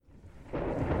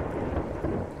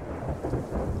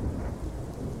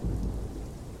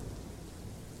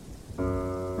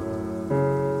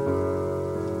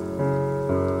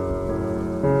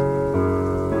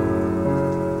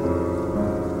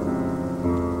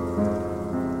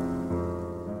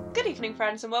evening,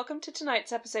 friends, and welcome to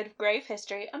tonight's episode of Grave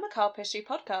History, a macabre history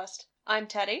podcast. I'm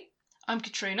Teddy. I'm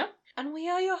Katrina. And we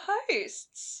are your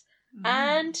hosts.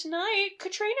 And tonight,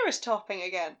 Katrina is topping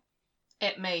again.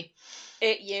 It me.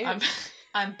 It you.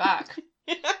 I'm back.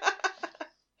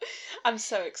 I'm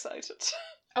so excited.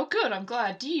 Oh, good. I'm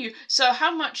glad. So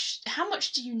how much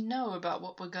do you know about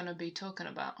what we're going to be talking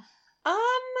about?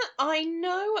 I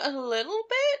know a little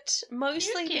bit,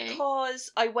 mostly Okay. because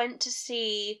I went to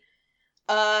see,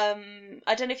 I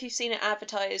don't know if you've seen it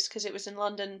advertised because it was in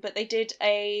London, but they did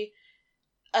a,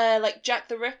 like Jack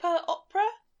the Ripper opera.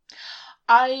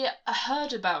 I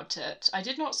heard about it. I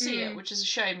did not see it, which is a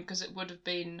shame because it would have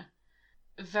been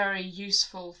very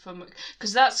useful for me,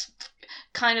 because that's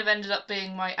kind of ended up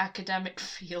being my academic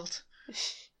field.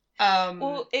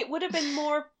 Well, it would have been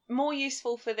more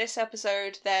useful for this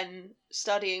episode than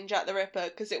studying Jack the Ripper,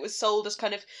 because it was sold as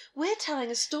kind of, we're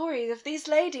telling a story of these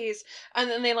ladies, and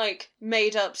then they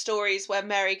made up stories where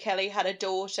Mary Kelly had a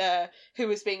daughter who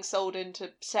was being sold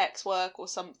into sex work or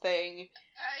something.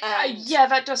 Yeah,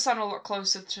 that does sound a lot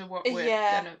closer to what we're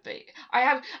gonna be.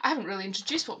 I haven't really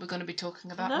introduced what we're gonna be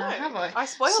talking about now, have I? I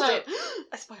spoiled it.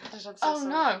 I spoiled it. I'm so sorry.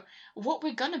 No. What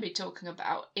we're gonna be talking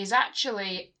about is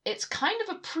actually, it's kind of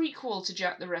a prequel to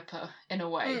Jack the Ripper in a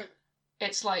way.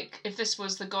 It's like, if this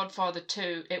was The Godfather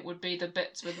 2, it would be the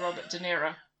bits with Robert De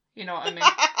Niro. You know what I mean?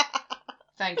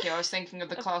 Thank you. I was thinking of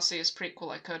the classiest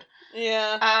prequel I could.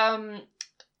 Yeah.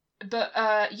 But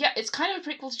it's kind of a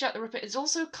prequel to Jack the Ripper. It's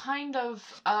also kind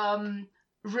of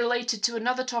related to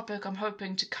another topic I'm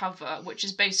hoping to cover, which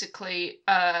is basically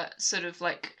sort of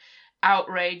like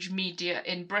outrage media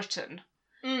in Britain.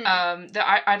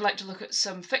 That I'd like to look at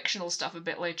some fictional stuff a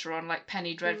bit later on, like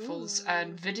Penny Dreadfuls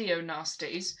and Video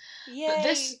Nasties. Yay.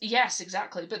 But yes,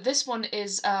 exactly. But this one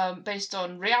is based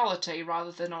on reality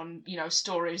rather than on,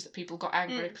 stories that people got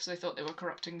angry because they thought they were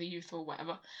corrupting the youth or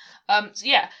whatever.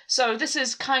 So this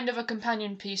is kind of a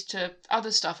companion piece to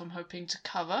other stuff I'm hoping to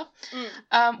cover.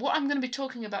 What I'm going to be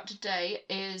talking about today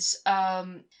is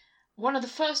one of the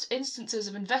first instances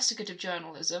of investigative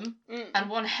journalism, and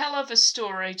one hell of a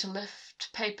story to lift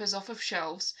papers off of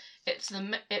shelves.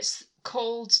 It's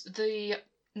called The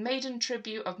Maiden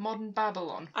Tribute of Modern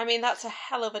Babylon. I mean, that's a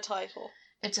hell of a title.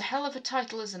 It's a hell of a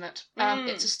title, isn't it?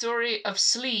 It's a story of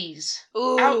sleaze,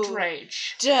 Ooh,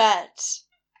 outrage, dirt,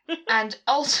 and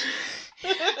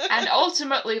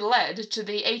ultimately led to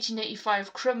the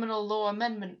 1885 Criminal Law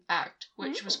Amendment Act,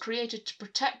 which was created to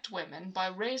protect women by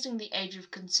raising the age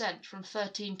of consent from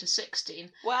 13 to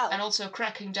 16. Wow. And also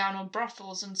cracking down on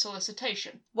brothels and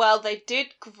solicitation. Well, they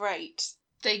did great.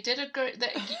 They did a great...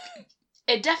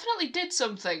 It definitely did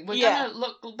something. We're going to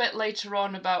look a bit later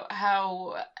on about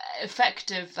how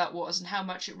effective that was and how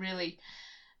much it really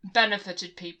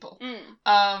benefited people.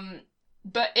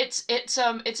 But it's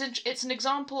an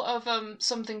example of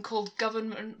something called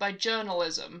government by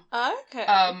journalism. Okay.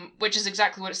 Which is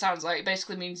exactly what it sounds like. It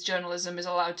basically means journalism is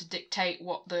allowed to dictate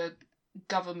what the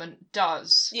government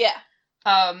does. Yeah.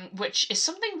 Which is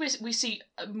something we see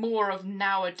more of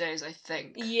nowadays, I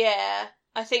think. Yeah.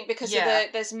 I think because of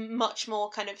there's much more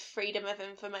kind of freedom of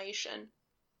information.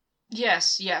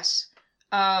 Yes.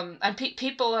 And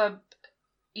people are...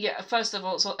 Yeah, first of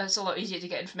all, it's a lot easier to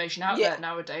get information out there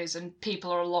nowadays, and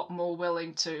people are a lot more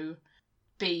willing to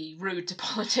be rude to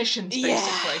politicians,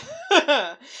 basically.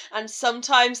 Yeah. And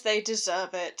sometimes they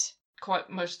deserve it. Quite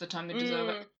most of the time they deserve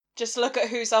it. Just look at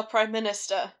who's our Prime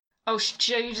Minister. Oh,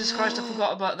 Jesus Christ, I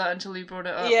forgot about that until you brought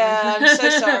it up. Yeah, I'm so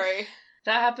sorry.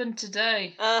 That happened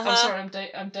today. I'm sorry, I'm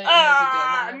dating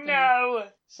again. No!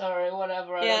 Sorry,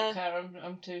 whatever, I don't care,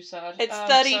 I'm too sad. It's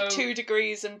 32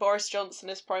 degrees and Boris Johnson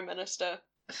is Prime Minister.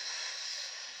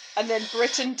 And then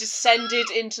Britain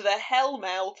descended into the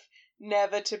hellmouth,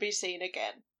 never to be seen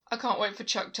again. I can't wait for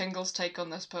Chuck Tingle's take on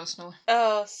this, personally.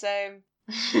 Oh, same.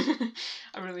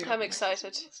 I'm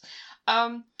excited.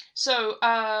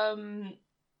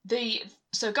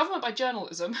 So government by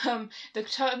journalism, the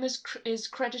term is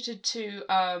credited to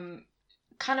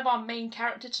kind of our main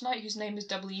character tonight, whose name is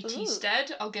W.T.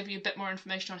 Stead. I'll give you a bit more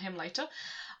information on him later.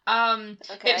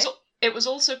 Okay. It was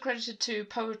also credited to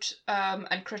poet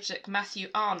and critic Matthew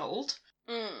Arnold,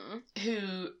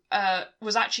 who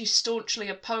was actually staunchly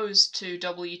opposed to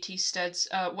W.T. Stead's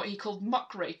what he called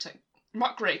muckraking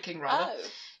rather. Oh.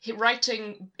 He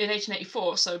writing in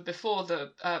 1884, so before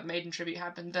the Maiden Tribute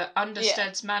happened, that under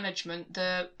Stead's management,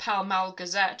 the Pall Mall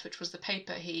Gazette, which was the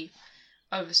paper he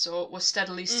oversaw, was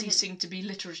steadily ceasing to be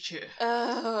literature.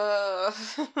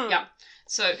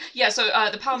 So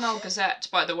the Pall Mall Gazette,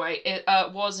 by the way, it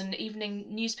was an evening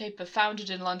newspaper founded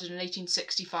in London in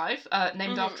 1865,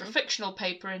 named after a fictional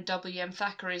paper in W.M.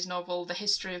 Thackeray's novel The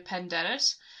History of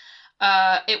Pendennis.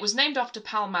 It was named after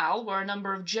Pall Mall, where a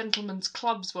number of gentlemen's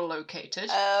clubs were located.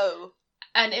 Oh.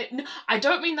 And I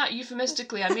don't mean that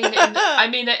euphemistically. I mean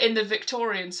it in the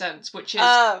Victorian sense, which is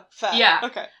fair. Yeah,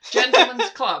 okay.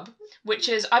 Gentlemen's Club, which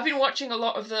is I've been watching a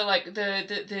lot of the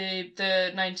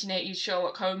 1980s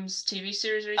Sherlock Holmes TV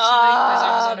series recently because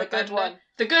I was on the good one.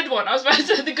 The good one. I was about to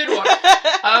say the good one.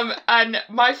 And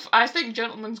I think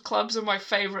gentlemen's clubs are my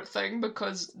favourite thing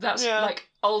because that's like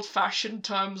old-fashioned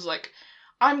terms like,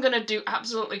 I'm gonna do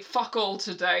absolutely fuck all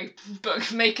today,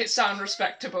 but make it sound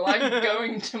respectable. I'm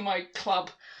going to my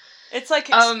club. It's like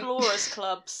explorers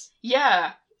clubs.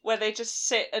 Yeah. Where they just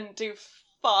sit and do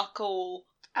fuck all.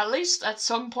 At least at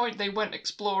some point they went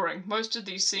exploring. Most of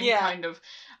these seem kind of...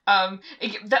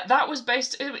 that was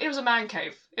based... It was a man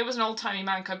cave. It was an old-timey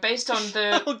man cave based on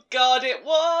the... Oh god, it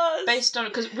was! Based on...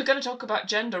 Because we're going to talk about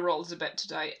gender roles a bit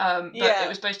today. But it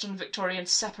was based on Victorian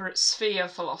separate sphere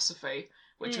philosophy,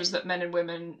 which was that men and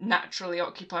women naturally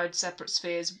occupied separate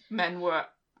spheres. Men were,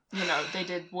 they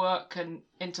did work and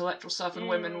intellectual stuff, and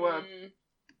women were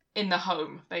in the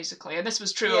home, basically. And this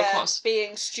was true across...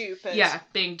 being stupid. Yeah,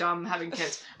 being dumb, having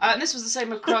kids. And this was the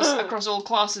same across all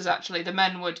classes, actually. The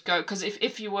men would go... Because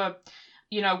if you were,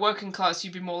 working class,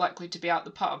 you'd be more likely to be out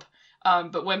the pub.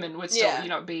 But women would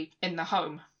still, be in the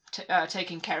home,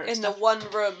 taking care of stuff. In the one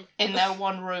room. In their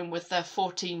one room with their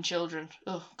 14 children.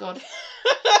 Oh, God.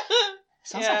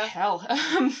 Sounds like hell.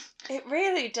 It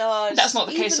really does. That's not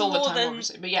the case all the time,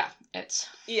 obviously. But yeah, it's...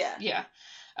 Yeah. Yeah.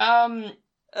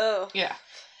 Oh. Yeah.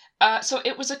 So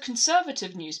it was a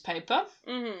conservative newspaper.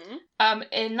 Mm-hmm.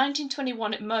 In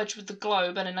 1921 it merged with the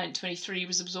Globe, and in 1923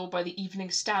 was absorbed by the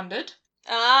Evening Standard.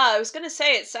 Ah, I was going to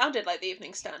say it sounded like the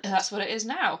Evening Standard. That's what it is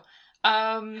now.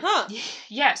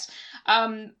 Yes.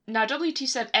 Now, W.T.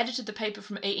 Sebb edited the paper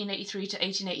from 1883 to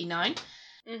 1889.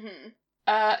 Mm-hmm.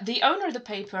 The owner of the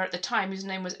paper at the time, whose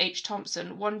name was H.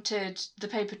 Thompson, wanted the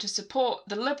paper to support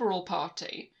the Liberal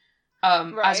Party,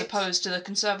 as opposed to the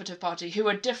Conservative Party, who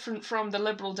are different from the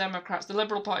Liberal Democrats. The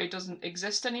Liberal Party doesn't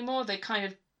exist anymore. They kind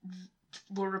of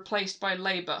were replaced by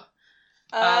Labour.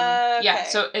 Okay. Yeah,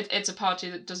 so it's a party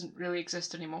that doesn't really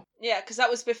exist anymore. Yeah, because that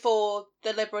was before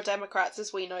the Liberal Democrats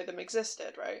as we know them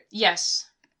existed, right? Yes.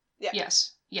 Yeah.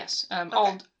 Yes.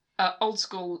 Okay. Old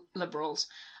school Liberals.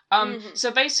 Mm-hmm.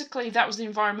 So basically, that was the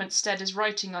environment Stead is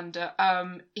writing under.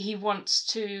 He wants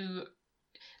to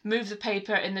move the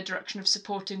paper in the direction of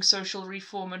supporting social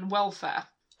reform and welfare.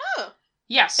 Oh.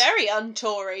 Yes. Very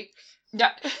un-Tory.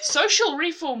 Yeah, social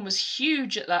reform was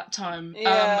huge at that time.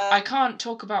 Yeah. I can't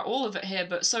talk about all of it here,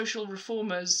 but social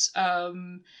reformers,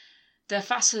 they're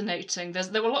fascinating.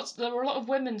 There were a lot of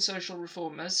women social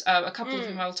reformers. A couple of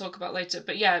whom I'll talk about later.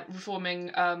 But yeah,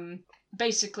 reforming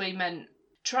basically meant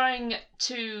trying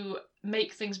to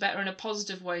make things better in a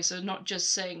positive way, so not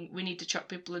just saying we need to chuck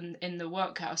people in the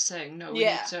workhouse, saying no, we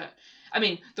need to... I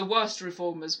mean, the worst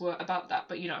reformers were about that,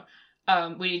 but,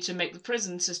 we need to make the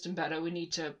prison system better, we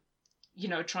need to,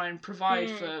 try and provide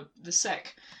for the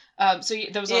sick. So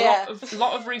there was a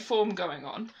lot of reform going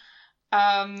on.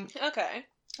 Okay.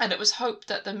 And it was hoped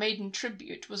that the maiden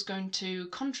tribute was going to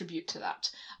contribute to that.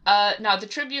 Now, the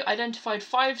tribute identified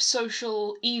 5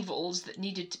 social evils that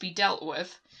needed to be dealt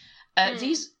with.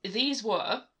 These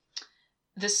were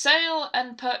the sale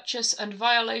and purchase and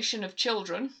violation of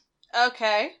children.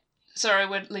 Okay. Sorry,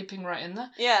 we're leaping right in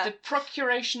there. Yeah. The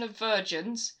procuration of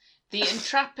virgins, the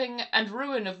entrapping and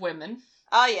ruin of women.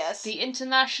 Ah, yes. The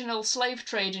international slave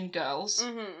trade in girls.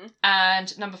 Mm-hmm.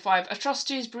 And number 5,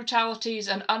 atrocities, brutalities,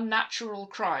 and unnatural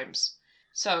crimes.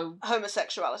 So...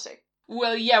 homosexuality.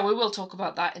 Well, yeah, we will talk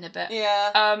about that in a bit.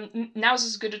 Yeah. Now's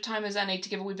as good a time as any to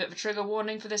give a wee bit of a trigger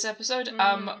warning for this episode.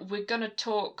 We're gonna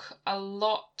talk a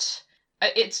lot...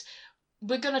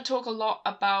 We're gonna talk a lot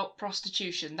about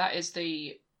prostitution. That is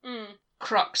the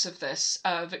crux of this,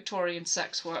 Victorian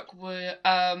sex work.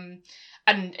 I'm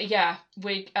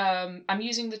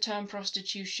using the term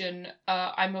prostitution.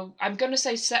 I'm gonna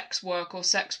say sex work or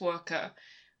sex worker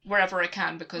wherever I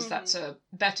can, because that's a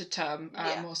better term,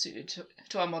 more suited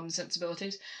to our modern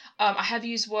sensibilities. I have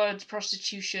used words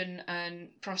prostitution and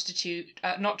prostitute,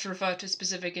 not to refer to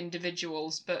specific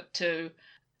individuals, but to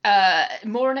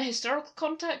more in a historical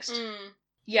context.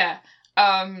 Yeah.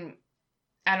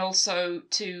 And also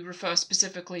to refer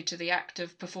specifically to the act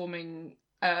of performing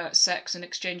sex in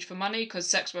exchange for money, because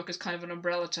sex work is kind of an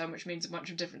umbrella term which means a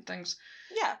bunch of different things.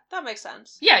 Yeah, that makes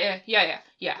sense. Yeah. Okay.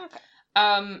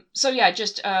 So yeah,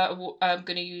 just I'm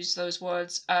going to use those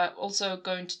words. Also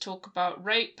going to talk about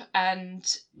rape, and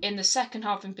in the second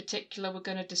half in particular, we're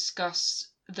going to discuss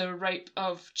the rape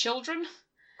of children.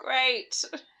 Great.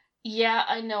 Yeah,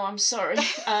 I know. I'm sorry.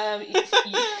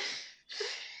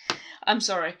 I'm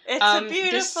sorry. It's a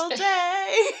beautiful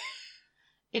day.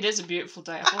 It is a beautiful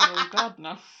day. I feel really bad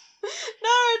now. No,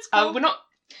 it's cool.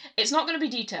 It's not going to be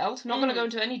detailed. Not going to go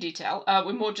into any detail.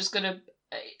 We're more just going to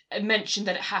mention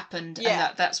that it happened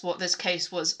and that's what this case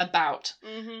was about.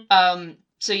 Mm-hmm.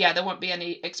 So yeah, there won't be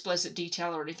any explicit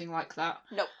detail or anything like that.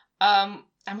 Nope.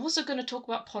 I'm also going to talk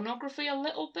about pornography a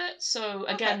little bit. So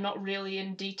again, not really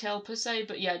in detail per se,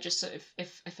 but yeah, just so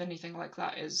if anything like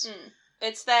that is.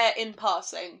 It's there in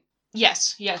passing.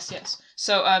 Yes.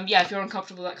 So yeah, if you're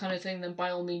uncomfortable with that kind of thing, then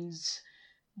by all means,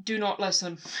 do not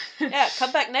listen. Yeah,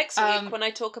 come back next week when I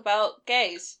talk about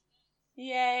gays.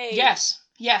 Yay. Yes,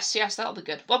 that'll be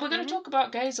good. Well, we're going to talk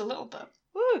about gays a little bit.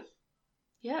 Woo.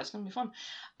 Yeah, it's going to be fun.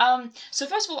 So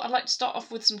first of all, I'd like to start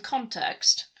off with some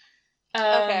context.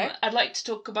 Okay. I'd like to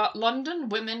talk about London,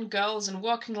 women, girls, and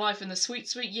working life in the sweet,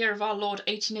 sweet year of our Lord,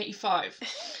 1885.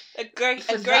 a great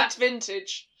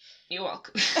vintage. You're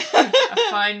welcome. A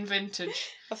fine vintage.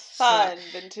 A fine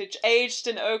vintage, aged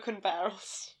in oaken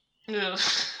barrels.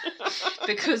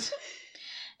 Because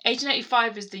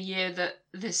 1885 is the year that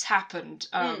this happened.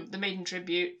 The Maiden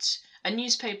Tribute, a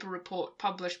newspaper report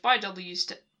published by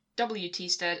W.T.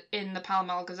 Stead in the Pall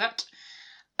Mall Gazette,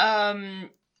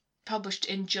 published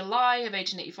in July of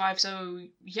 1885. So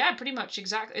yeah, pretty much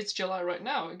exactly. It's July right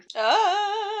now.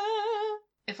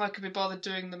 If I could be bothered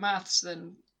doing the maths,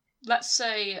 then let's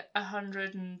say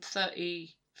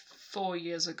 134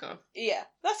 years ago. Yeah,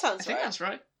 that sounds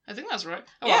right. I think that's right.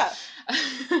 Oh, yeah.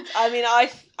 Well. I mean, I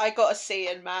got a C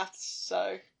in maths,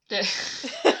 so. Yeah,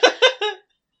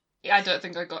 I don't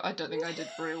think I did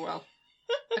very well.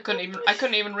 I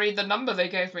couldn't even read the number they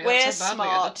gave me. We're That's how badly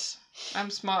smart. I'm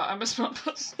smart. I'm a smart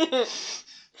person.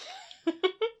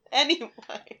 Anyway.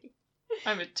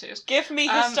 I'm in tears. Give me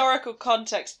historical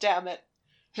context, damn it.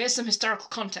 Here's some historical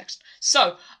context.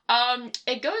 So,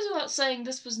 it goes without saying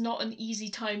this was not an easy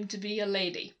time to be a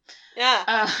lady.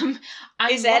 Yeah.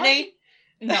 Is any?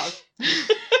 No.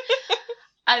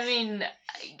 I mean,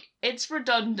 it's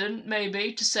redundant,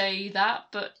 maybe, to say that,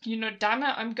 but, damn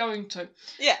it, I'm going to.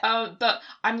 Yeah. But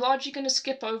I'm largely going to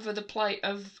skip over the plight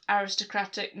of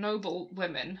aristocratic noble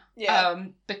women. Yeah.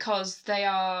 Because they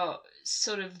are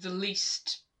sort of the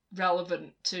least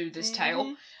relevant to this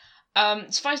tale.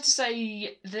 Suffice to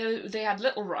say, they had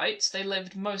little rights. They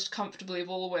lived most comfortably of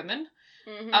all women.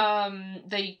 Mm-hmm.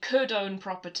 They could own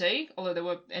property, although there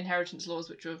were inheritance laws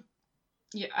which were...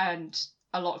 Yeah, and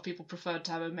a lot of people preferred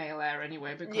to have a male heir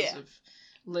anyway because of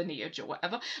lineage or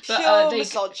whatever. But pure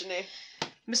misogyny.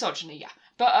 Misogyny, yeah.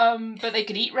 But they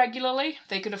could eat regularly,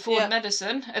 they could afford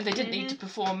medicine, and they didn't need to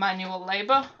perform manual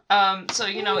labour. So,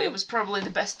 it was probably the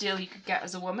best deal you could get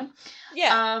as a woman.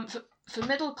 Yeah. For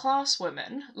middle-class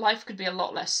women, life could be a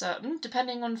lot less certain,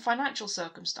 depending on financial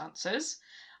circumstances.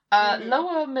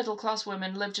 Lower middle-class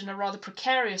women lived in a rather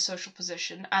precarious social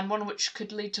position, and one which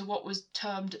could lead to what was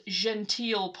termed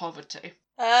genteel poverty.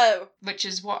 Oh. Which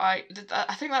is what I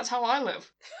think that's how I live.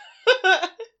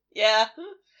 Yeah.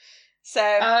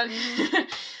 So...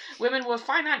 women were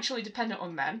financially dependent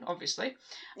on men, obviously.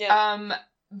 Yeah.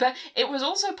 But it was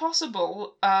also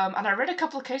possible, and I read a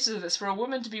couple of cases of this, for a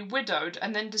woman to be widowed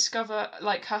and then discover,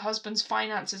 her husband's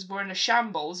finances were in a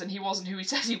shambles and he wasn't who he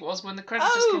says he was when the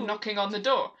creditors came knocking on the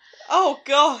door. Oh,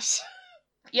 God.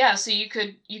 Yeah, so you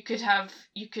could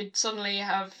suddenly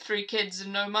have 3 kids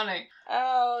and no money.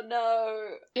 Oh,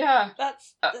 no. Yeah.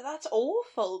 That's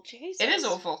awful, Jesus. It is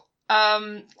awful.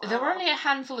 There were only a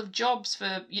handful of jobs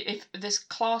for this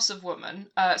class of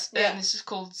women. And this is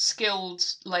called skilled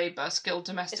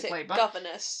domestic labour.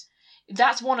 Governess?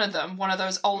 That's one of them. One of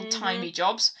those old-timey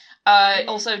jobs.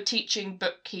 Also teaching,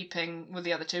 bookkeeping were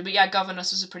the other 2. But yeah,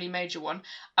 governess was a pretty major one.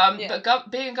 But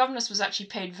being a governess was actually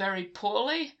paid very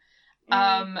poorly.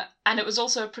 And it was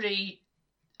also a pretty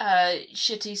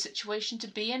shitty situation to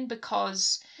be in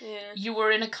because you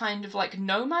were in a kind of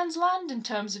no man's land in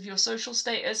terms of your social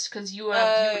status because you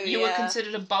were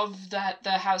considered above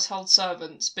the household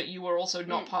servants, but you were also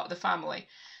not part of the family,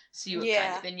 so you were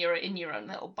kind of in your own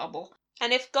little bubble.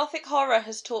 And if Gothic horror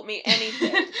has taught me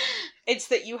anything, it's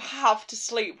that you have to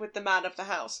sleep with the man of the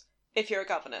house if you're a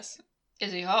governess.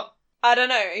 Is he hot? I don't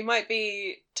know. He might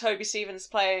be Toby Stephens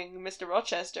playing Mr.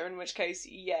 Rochester, in which case,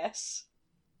 yes.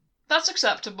 That's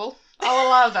acceptable. I'll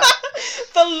allow that.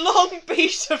 The long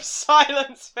beat of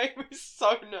silence made me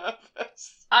so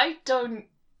nervous. I don't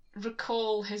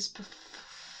recall his...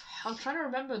 I'm trying to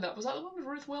remember that. Was that the one with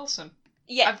Ruth Wilson?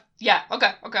 Yeah. Okay. Yeah,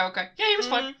 he was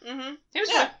fine. Mm-hmm. He was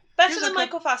fine. Better than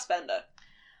Michael Fassbender.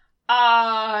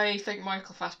 I think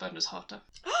Michael Fassbender's hotter.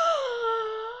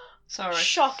 Sorry.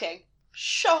 Shocking.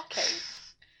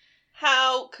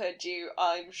 How could you?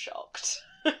 I'm shocked.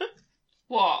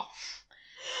 What?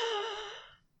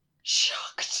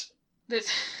 fucked. This...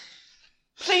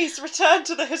 Please return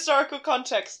to the historical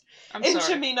context. I'm Injure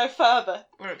sorry. me no further.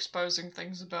 We're exposing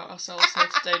things about ourselves here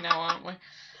today now, aren't we?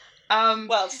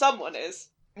 Well, someone is.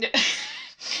 We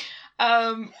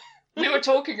were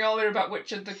talking earlier about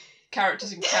which of the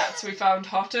characters in Cats we found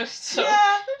hottest. So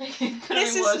yeah.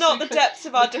 This is not the depths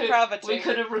of our depravity. We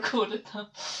could have recorded that.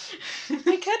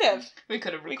 We could have. We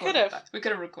could have recorded that. We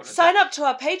could have recorded Sign up to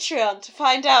our Patreon to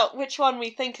find out which one we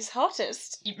think is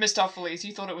hottest. Mistopheles.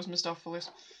 You thought it was Mistopheles.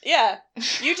 Yeah.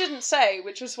 You didn't say,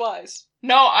 which was wise.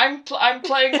 No, I'm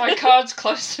playing my cards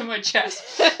close to my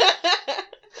chest.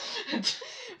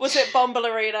 Was it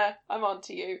Bombalurina? I'm on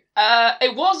to you.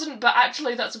 It wasn't, but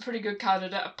actually that's a pretty good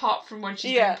candidate, apart from when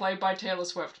she's being played by Taylor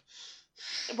Swift.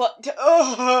 What?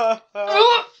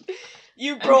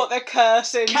 You brought the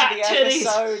curse into Cat the titties.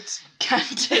 episode. Cat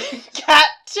titties. Cat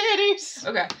titties.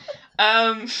 Okay.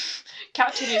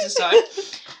 Cat titties aside,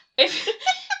 if...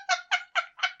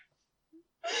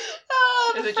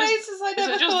 the phrases I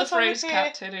never Is it just thought the phrase I would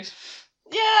cat hear. titties?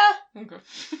 Yeah. Okay.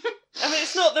 I mean,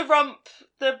 it's not the rump,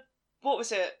 what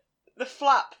was it? The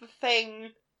flap, the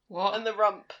thing, What? and the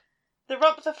rump. The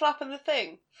rump, the flap, and the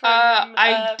thing. From,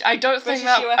 I don't think British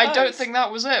that I don't UFOs. think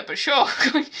that was it, but sure.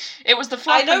 It was the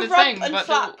flap I know and the rump thing, and but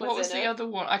flap what was was in the it. other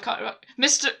one? I can't.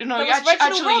 Mr. No, There you was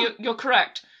Reginald actually Rump. you're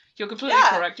correct. You're completely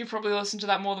Yeah. correct. You probably listened to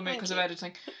that more than me Thank because of you.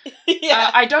 editing. Yeah.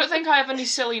 I don't think I have any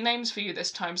silly names for you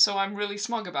this time, so I'm really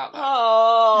smug about that.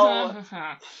 Oh. Where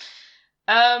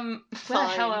the Fine.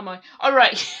 hell am I? All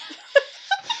right.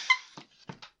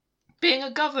 Being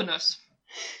a governess.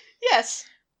 Yes.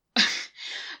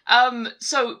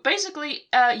 So basically,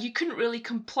 you couldn't really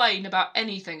complain about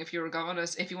anything if you were a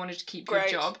governess, if you wanted to keep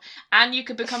Great. your job, and you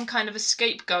could become kind of a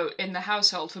scapegoat in the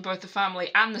household for both the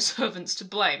family and the servants to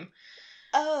blame.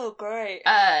 Oh, great.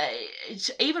 It's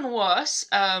even worse,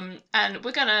 and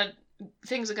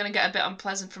things are gonna get a bit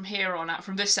unpleasant from here on out,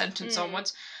 from this sentence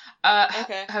onwards.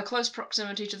 Okay. Her close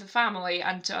proximity to the family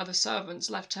and to other servants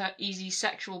left her easy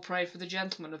sexual prey for the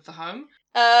gentlemen of the home.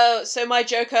 Oh, so my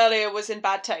joke earlier was in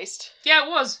bad taste. Yeah, it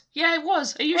was.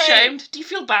 Are you Great. ashamed? Do you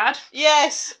feel bad?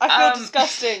 Yes, I feel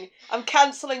disgusting. I'm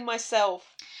cancelling myself.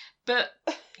 But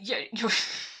yeah,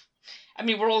 I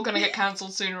mean, we're all gonna get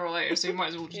cancelled sooner or later, so you might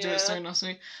as well just do Yeah. it soon. I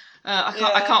see.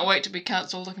 I can't wait to be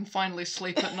cancelled. I can finally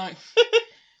sleep at night.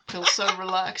 Feel so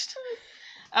relaxed.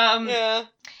 Yeah.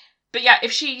 But yeah,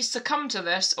 if she succumbed to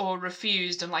this or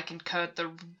refused and incurred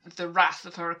the wrath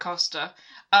of her accoster,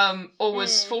 or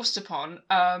was forced upon,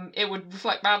 it would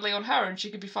reflect badly on her, and she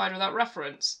could be fired without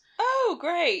reference. Oh,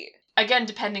 great. Again,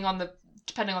 depending on the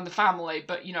family,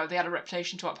 but they had a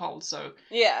reputation to uphold, so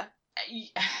Yeah.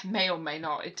 may or may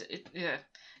not. It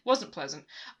wasn't pleasant.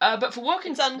 But for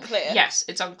working, It's unclear. Yes,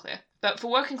 it's unclear. But for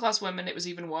working class women, it was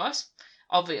even worse.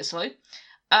 Obviously.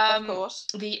 Of course.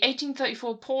 The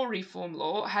 1834 Poor Reform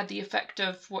Law had the effect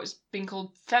of what is being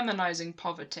called feminising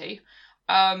poverty.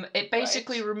 It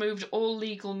basically removed all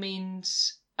legal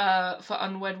means for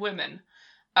unwed women.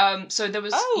 So there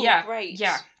was great.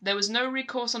 there was no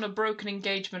recourse on a broken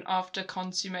engagement after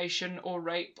consummation or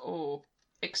rape or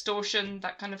extortion,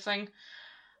 that kind of thing.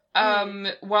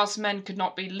 Whilst men could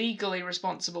not be legally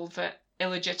responsible for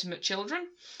illegitimate children.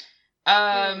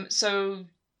 So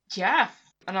yeah.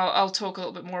 And I'll talk a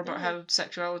little bit more about how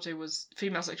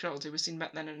female sexuality was seen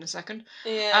back then in a second.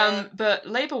 Yeah. But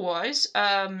labour-wise,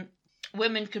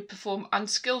 women could perform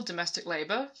unskilled domestic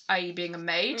labour, i.e. being a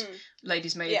maid,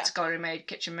 lady's maid, scullery maid,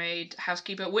 kitchen maid,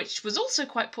 housekeeper, which was also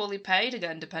quite poorly paid,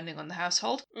 again, depending on the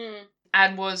household,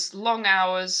 and was long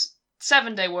hours,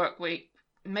 7-day work week,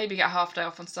 maybe get a half day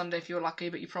off on Sunday if you were lucky,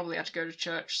 but you probably had to go to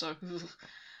church, so...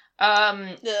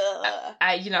 and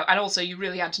also you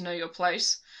really had to know your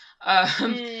place.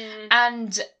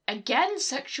 And again,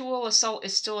 sexual assault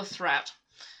is still a threat.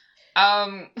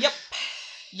 Yep.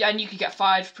 Yeah, and you could get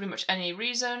fired for pretty much any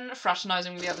reason: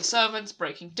 fraternising with the other servants,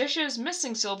 breaking dishes,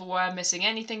 missing silverware, missing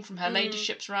anything from her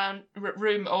ladyship's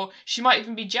room, or she might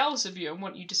even be jealous of you and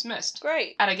want you dismissed.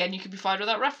 Great. And again, you could be fired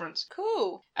without reference.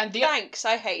 Cool. And Thanks,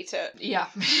 I hate it. Yeah.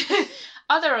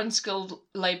 Other unskilled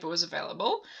labour was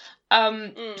available.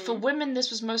 For women, this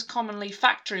was most commonly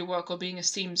factory work or being a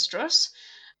seamstress.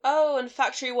 Oh, and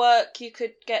factory work, you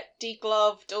could get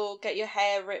degloved or get your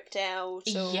hair ripped out.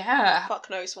 Or Yeah. fuck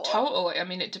knows what. Totally. I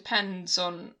mean, it depends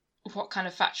on what kind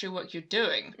of factory work you're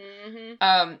doing.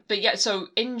 Mm-hmm. But yeah, so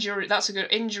that's a good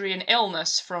injury and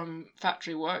illness from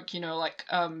factory work,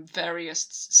 various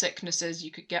sicknesses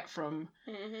you could get from,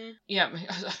 yeah,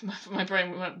 my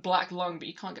brain went black lung, but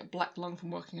you can't get black lung from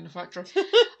working in a factory.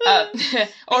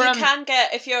 Or you can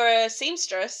get, if you're a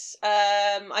seamstress,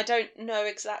 I don't know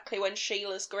exactly when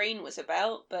Sheila's Green was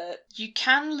about, but... You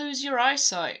can lose your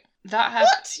eyesight. That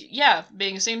had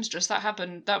being a seamstress, that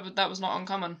happened. That was not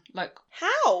uncommon. Like,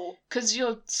 how? Because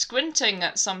you're squinting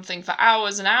at something for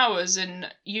hours and hours,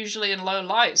 usually in low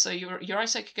light, so your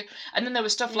eyesight could go. And then there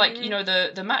was stuff like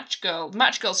the match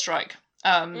girl strike.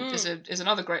 Is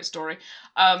another great story.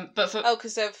 But for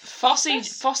because of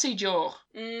Fosse jaw,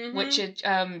 which is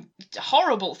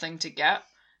horrible thing to get.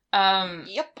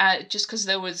 Yep. Just because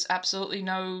there was absolutely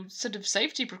no sort of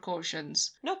safety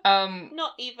precautions. Nope.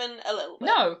 Not even a little bit.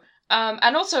 No.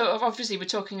 And also, obviously, we're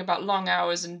talking about long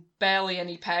hours and barely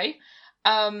any pay.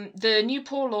 The New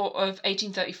Poor Law of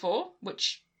 1834,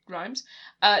 which rhymes,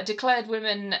 declared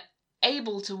women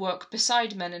able to work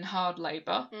beside men in hard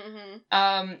labour,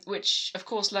 which, of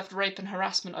course, left rape and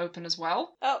harassment open as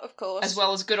well. Oh, of course. As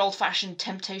well as good old-fashioned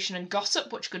temptation and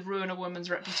gossip, which could ruin a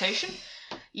woman's reputation.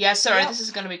 Yeah, sorry, This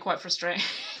is going to be quite frustrating.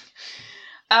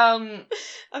 I'm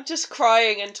just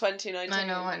crying in 2019. I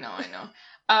know.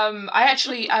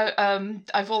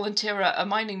 I volunteer at a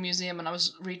mining museum, and I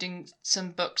was reading some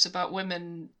books about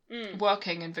women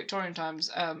working in Victorian times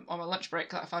on my lunch break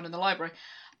that I found in the library.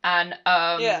 And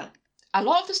a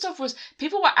lot of the stuff was,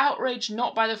 people were outraged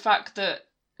not by the fact that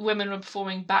women were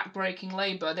performing back-breaking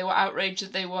labour, they were outraged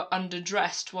that they were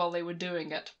underdressed while they were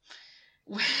doing it.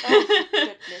 Oh,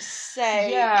 goodness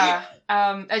sake. Yeah.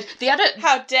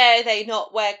 How dare they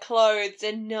not wear clothes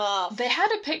enough? They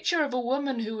had a picture of a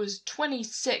woman who was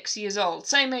 26 years old,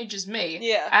 same age as me.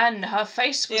 Yeah. And her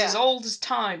face was as old as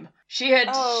time. She had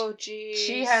jeez.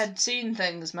 She had seen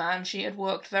things, man. She had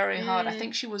worked very hard. I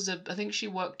think she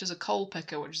worked as a coal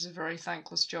picker, which is a very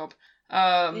thankless job.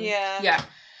 Yeah,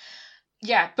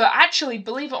 but actually,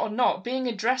 believe it or not, being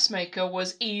a dressmaker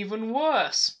was even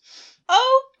worse.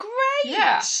 Oh, great!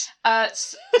 Yeah.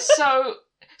 So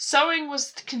sewing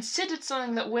was considered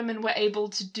something that women were able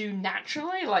to do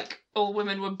naturally, like all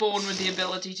women were born with the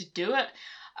ability to do it.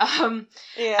 And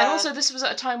also this was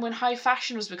at a time when high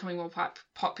fashion was becoming more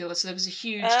popular, so there was a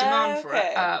huge demand for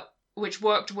it, which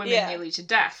worked women nearly to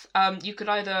death. You could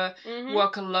either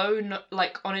work alone,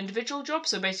 like on individual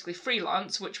jobs, so basically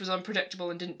freelance, which was unpredictable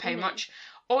and didn't pay much,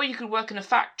 or you could work in a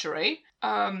factory,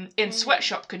 in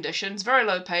sweatshop conditions, very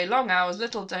low pay, long hours,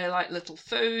 little daylight, little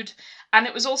food, and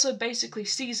it was also basically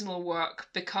seasonal work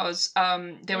because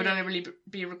they would only really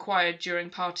be required during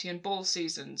party and ball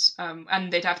seasons,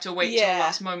 and they'd have to wait till the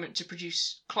last moment to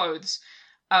produce clothes,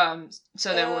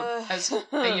 so they were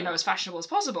as fashionable as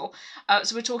possible.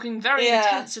 So we're talking very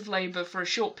intensive labour for a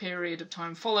short period of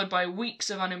time, followed by weeks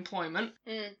of unemployment.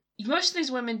 Most of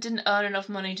these women didn't earn enough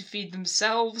money to feed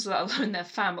themselves, let alone their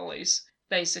families,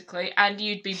 basically, and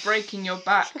you'd be breaking your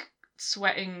back,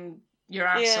 sweating your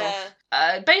ass off.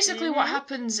 Basically what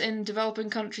happens in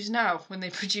developing countries now when they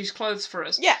produce clothes for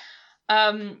us. Yeah.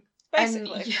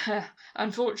 Basically. And,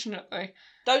 unfortunately.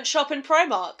 Don't shop in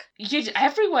Primark.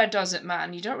 Everywhere does it,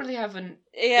 man. You don't really have if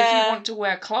you want to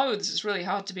wear clothes, it's really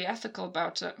hard to be ethical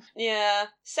about it. Yeah.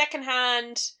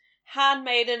 Secondhand,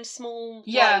 handmade in small,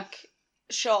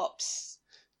 shops.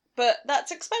 But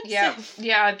that's expensive.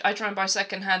 Yeah, I try and buy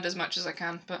secondhand as much as I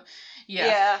can, but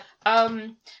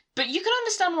but you can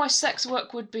understand why sex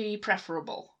work would be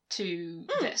preferable to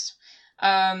this.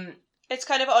 It's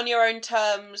kind of on your own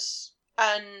terms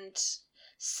and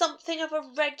something of a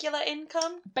regular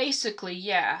income? Basically,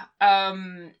 yeah.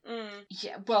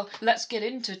 Yeah, well, let's get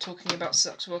into talking about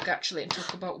sex work, actually, and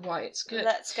talk about why it's good.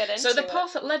 Let's get into it. So the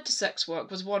path that led to sex work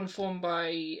was one formed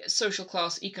by social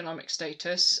class, economic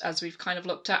status, as we've kind of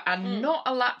looked at, and not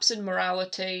a lapse in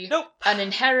morality. Nope. An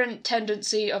inherent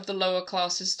tendency of the lower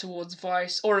classes towards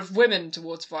vice, or of women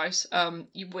towards vice,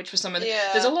 which was some of the... Yeah.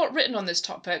 There's a lot written on this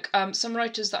topic. Some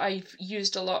writers that I've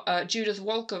used a lot, Judith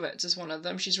Wolkowitz is one of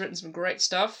them. She's written some great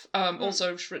stuff.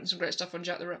 Also, she's written some great stuff on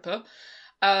Jack the Ripper.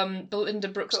 Belinda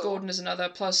Brooks Gordon is another,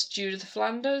 plus Judith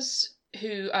Flanders,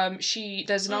 who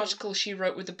there's an article she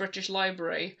wrote with the British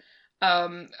Library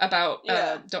about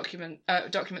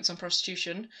documents on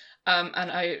prostitution,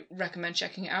 and I recommend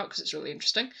checking it out because it's really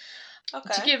interesting.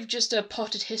 Okay. To give just a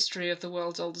potted history of the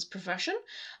world's oldest profession,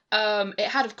 it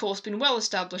had, of course, been well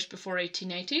established before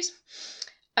 1880s.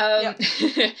 Well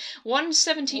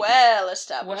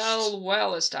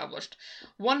established.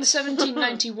 One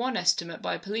 1791 estimate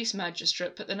by a police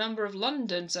magistrate put the number of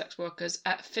London sex workers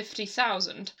at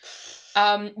 50,000.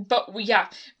 But we've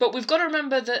got to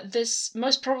remember that this,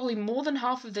 most probably more than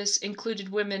half of this, included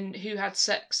women who had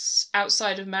sex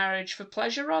outside of marriage for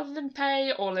pleasure rather than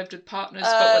pay, or lived with partners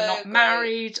but were not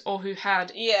married, or who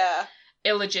had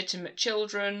illegitimate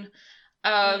children.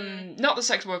 Not that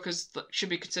sex workers should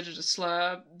be considered a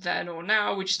slur then or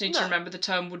now. We just need to remember the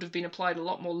term would have been applied a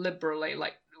lot more liberally.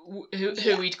 Like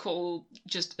who we'd call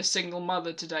just a single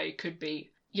mother today could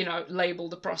be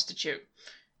labelled a prostitute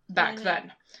back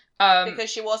then. Because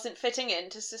she wasn't fitting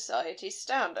into society's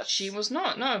standards. She was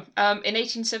not, no. In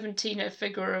 1817, a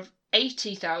figure of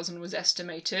 80,000 was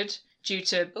estimated due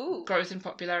to growth in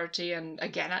popularity and,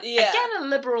 again, a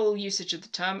liberal usage of the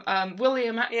term.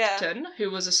 William Acton,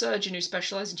 who was a surgeon who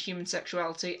specialised in human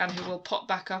sexuality and who will pop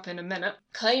back up in a minute,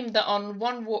 claimed that on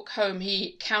one walk home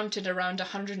he counted around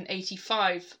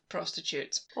 185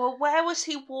 prostitutes. Well, where was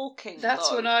he walking, That's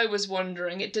what I was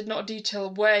wondering. It did not detail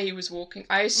where he was walking.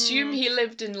 I assume he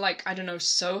lived in,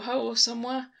 Soho or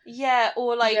somewhere? Yeah,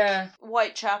 or,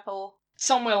 Whitechapel.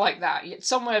 Somewhere like that.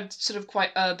 Somewhere sort of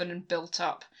quite urban and built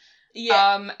up.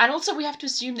 Yeah. And also we have to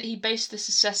assume that he based this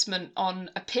assessment on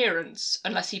appearance,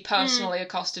 unless he personally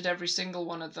accosted every single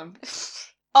one of them.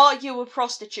 Are you a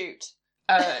prostitute?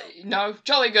 No.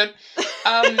 Jolly good.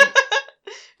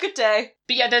 Good day.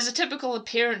 But yeah, there's a typical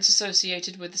appearance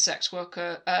associated with the sex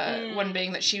worker, one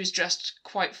being that she was dressed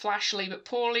quite flashily but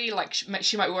poorly, like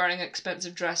she might be wearing an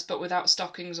expensive dress but without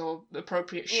stockings or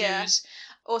appropriate shoes. Yeah.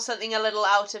 Or something a little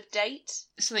out of date.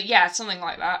 Something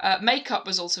like that. Makeup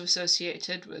was also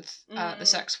associated with the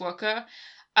sex worker.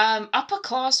 Upper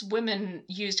class women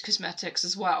used cosmetics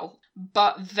as well,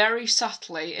 but very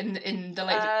subtly. In the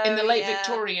late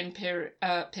Victorian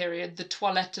period, the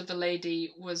toilette of the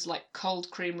lady was like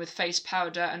cold cream with face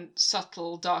powder and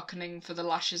subtle darkening for the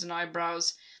lashes and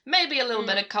eyebrows. Maybe a little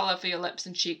bit of colour for your lips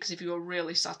and cheeks if you were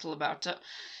really subtle about it.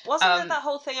 Wasn't there that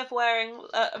whole thing of wearing,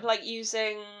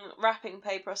 using wrapping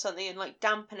paper or something and,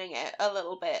 dampening it a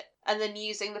little bit, and then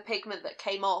using the pigment that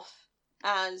came off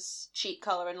as cheek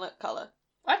colour and lip colour?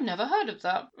 I've never heard of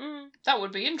that. That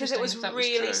would be interesting. Because it was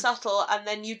really subtle, and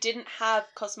then you didn't have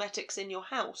cosmetics in your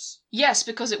house. Yes,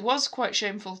 because it was quite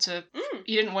shameful to...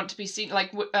 You didn't want to be seen...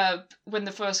 when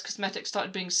the first cosmetics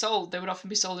started being sold, they would often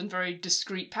be sold in very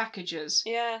discreet packages.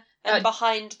 Yeah, and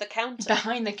behind the counter.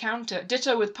 Behind the counter.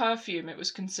 Ditto with perfume. It was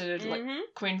considered,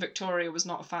 Queen Victoria was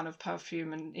not a fan of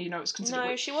perfume, and, it was considered...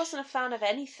 No, she wasn't a fan of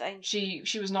anything. She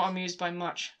was not amused by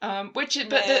much. But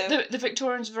the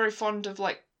Victorians were very fond of,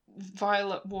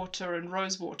 violet water and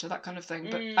rose water, that kind of thing,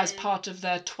 but as part of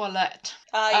their toilette.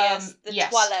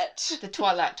 Toilette. The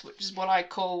toilette, which is what I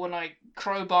call when I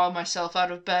crowbar myself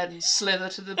out of bed and slither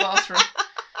to the bathroom.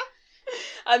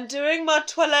 I'm doing my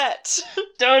toilette.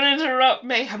 Don't interrupt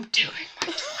me, I'm doing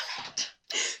my toilette.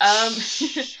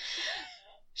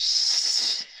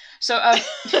 So,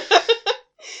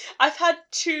 I've had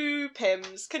 2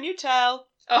 Pims, can you tell?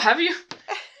 Oh, have you?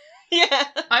 Yeah.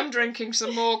 I'm drinking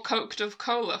some more coked of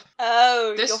cola.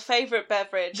 Oh, your favourite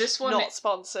beverage. This one not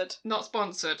sponsored. Not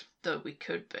sponsored, though we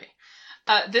could be.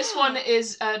 This one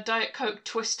is Diet Coke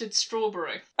Twisted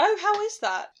Strawberry. Oh, how is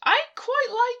that? I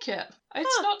quite like it.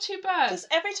 It's not too bad. Because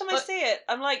every time I see it,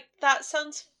 I'm like, that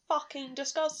sounds fucking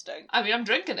disgusting. I mean, I'm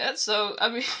drinking it, so,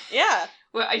 Yeah.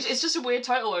 Well, it's just a weird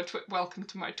title, Welcome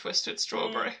to my Twisted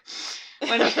Strawberry.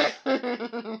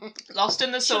 Lost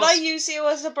in the sauce. Should I use you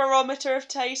as a barometer of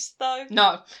taste, though?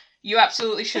 No, you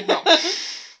absolutely should not.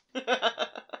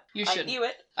 You shouldn't. I knew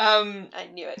it. I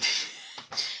knew it.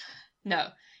 No,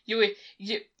 you.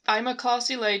 I'm a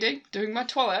classy lady doing my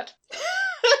toilette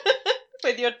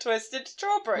with your twisted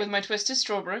strawberry. With my twisted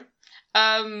strawberry.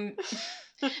 No,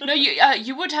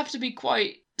 you would have to be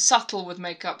quite subtle with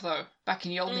makeup though back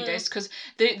in the olden days, because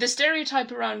the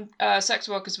stereotype around sex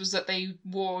workers was that they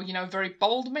wore very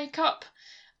bold makeup,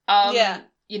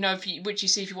 which you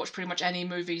see if you watch pretty much any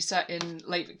movie set in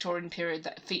late Victorian period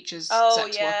that features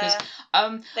sex workers.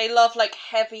 They love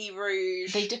heavy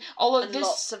rouge. They do.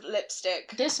 Lots of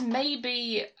lipstick. This may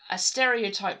be a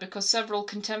stereotype because several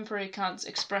contemporary accounts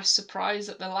express surprise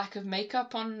at the lack of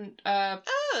makeup on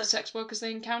sex workers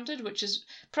they encountered, which is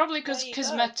probably because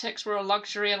cosmetics were a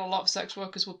luxury and a lot of sex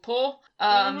workers were poor.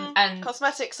 And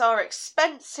cosmetics are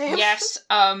expensive. Yes.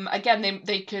 Again,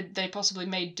 they possibly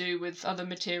made do with other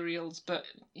materials, but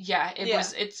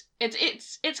it's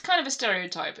kind of a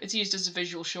stereotype. It's used as a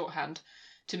visual shorthand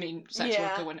to mean sex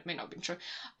worker when it may not be true.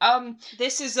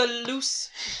 This is a loose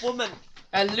woman.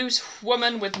 A loose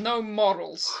woman with no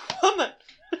morals. Woman.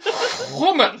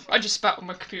 Woman. I just spat on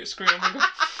my computer screen.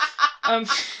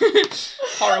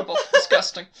 Horrible,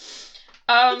 disgusting.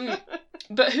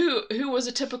 But who was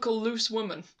a typical loose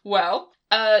woman? Well,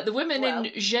 the women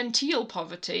in genteel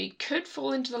poverty could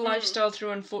fall into the lifestyle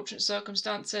through unfortunate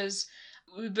circumstances,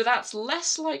 but that's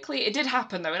less likely. It did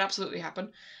happen, though. It absolutely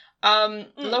happened.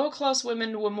 Lower class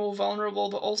women were more vulnerable,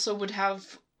 but also would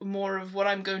have more of what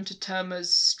I'm going to term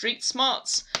as street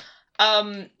smarts.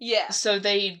 So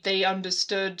they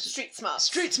understood... Street smarts.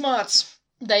 Street smarts!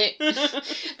 They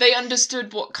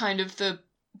understood what kind of the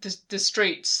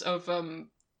streets of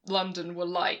London were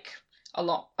like. a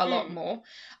lot more.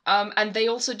 And they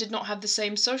also did not have the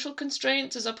same social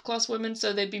constraints as upper class women,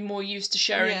 so they'd be more used to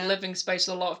sharing living space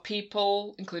with a lot of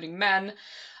people, including men.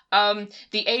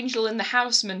 The angel in the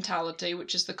house mentality,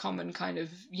 which is the common kind of,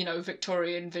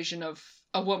 Victorian vision of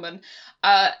a woman,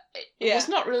 it was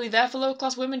not really there for lower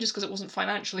class women just because it wasn't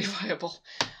financially viable.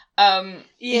 And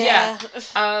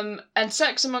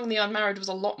sex among the unmarried was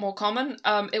a lot more common.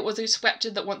 It was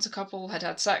expected that once a couple had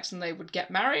had sex, then they would get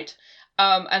married.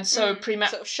 And so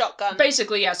sort of shotgun.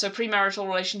 Basically, so premarital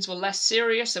relations were less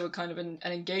serious. They were kind of an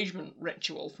engagement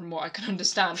ritual, from what I can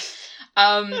understand.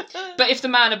 But if the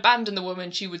man abandoned the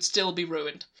woman, she would still be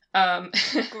ruined.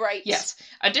 Great. Yes.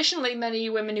 Additionally, many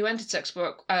women who entered sex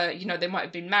work, they might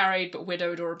have been married but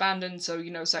widowed or abandoned, so,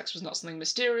 sex was not something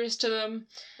mysterious to them.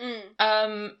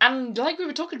 And like we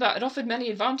were talking about, it offered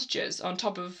many advantages on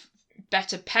top of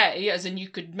better pay, as in you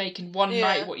could make in one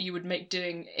night what you would make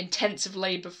doing intensive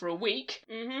labour for a week.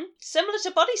 Similar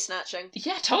to body snatching.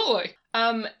 Yeah, totally.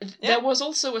 There was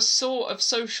also a sort of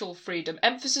social freedom,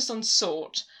 emphasis on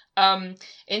sort.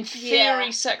 In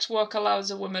theory, sex work allows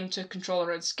a woman to control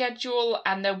her own schedule,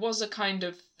 and there was a kind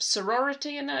of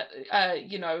sorority in it,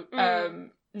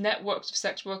 networks of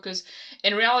sex workers.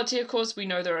 In reality, of course, we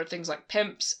know there are things like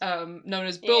pimps, known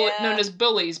as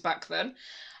bullies back then.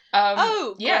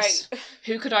 Yes, great.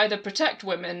 Who could either protect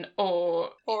women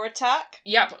or attack.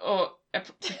 Yep, or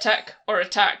protect or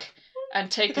attack,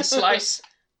 and take a slice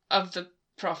of the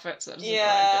profits. That doesn't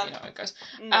right, but you know how it goes.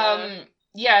 No.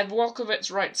 Wolkowitz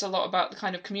writes a lot about the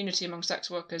kind of community among sex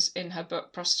workers in her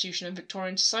book Prostitution in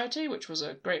Victorian Society, which was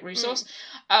a great resource.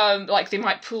 Like they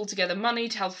might pool together money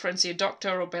to help a friend see a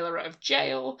doctor or bail her out of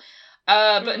jail.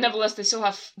 But nevertheless, they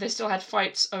still had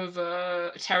fights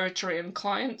over territory and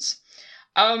clients.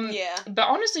 But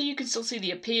honestly, you can still see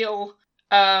the appeal.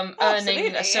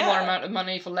 Earning a similar amount of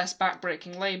money for less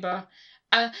backbreaking labour.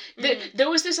 There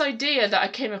was this idea that I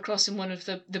came across in one of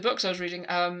the books I was reading,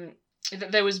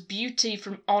 that there was beauty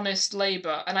from honest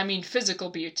labour, and I mean physical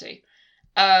beauty.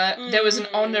 There was an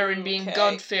honour in being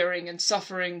God-fearing and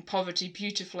suffering poverty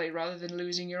beautifully rather than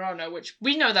losing your honour, which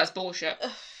we know that's bullshit.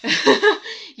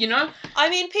 You know? I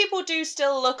mean, people do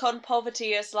still look on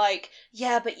poverty as like,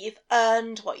 but you've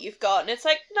earned what you've got. And it's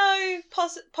like, no,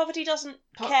 poverty doesn't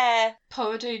care.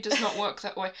 Poverty does not work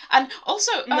that way. And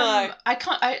also, no.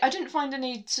 I didn't find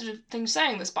any sort of thing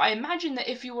saying this, but I imagine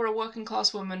that if you were a working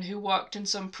class woman who worked in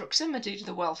some proximity to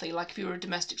the wealthy, like if you were a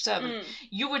domestic servant,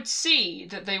 you would see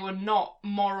that they were not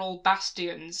moral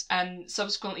bastions, and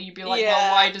subsequently you'd be like,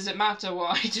 well, why does it matter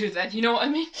what I do then? You know what I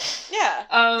mean?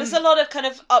 Yeah. There's a lot of kind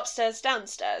of upstairs,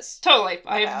 downstairs. Totally.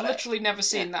 I've literally never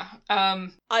seen that.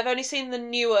 I've only seen the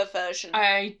newer version.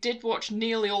 I did watch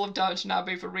nearly all of Downton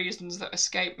Abbey for reasons that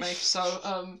escape me, so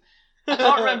I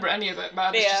can't remember any of it,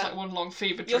 man. It's just like one long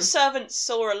fever dream. Your servants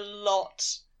saw a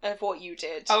lot of what you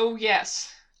did. Oh,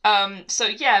 yes. So,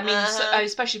 yeah, I mean,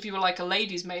 especially if you were like a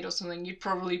lady's maid or something, you'd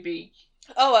probably be...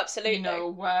 Oh, absolutely. You know,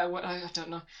 what I don't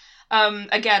know.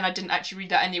 Again, I didn't actually read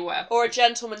that anywhere. Or a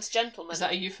gentleman's gentleman. Is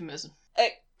that a euphemism?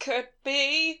 It could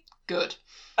be. Good.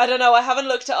 I don't know, I haven't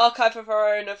looked at Archive of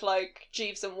Our Own of, like,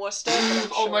 Jeeves and Worcester.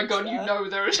 Oh my god, you know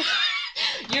there is...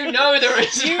 You know there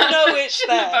is. You know it's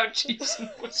there. About Jeeves and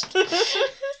Worcester.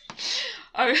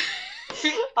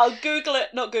 I'll Google it,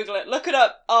 not Google it, look it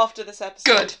up after this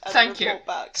episode. Good, thank you.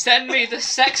 Back. Send me the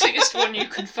sexiest one you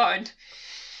can find.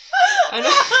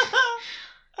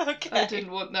 Okay. I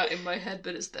didn't want that in my head,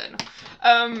 but it's there now.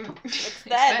 It's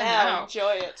there now.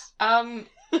 Enjoy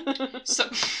it. So,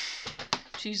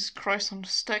 Jesus Christ on a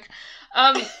stick.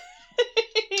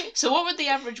 So what would the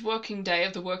average working day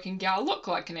of the working gal look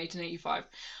like in 1885?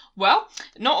 Well,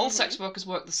 not all sex workers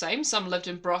worked the same. Some lived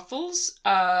in brothels.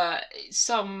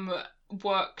 Some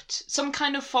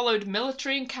kind of followed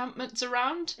military encampments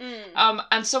around.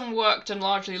 And some worked and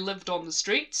largely lived on the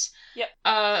streets. Yep.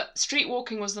 Street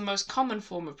walking was the most common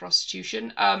form of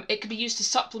prostitution. It could be used to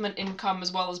supplement income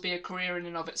as well as be a career in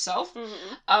and of itself.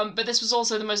 But this was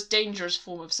also the most dangerous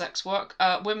form of sex work.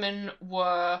 Women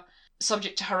were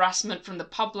subject to harassment from the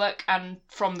public and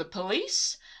from the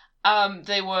police.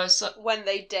 They were... when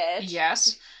they did.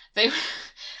 Yes.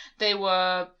 They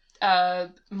were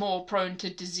more prone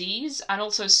to disease and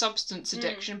also substance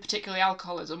addiction, particularly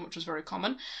alcoholism, which was very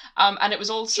common. And it was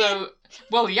also... Gin.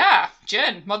 Well, yeah,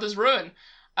 gin, mother's ruin.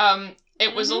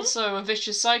 It was also a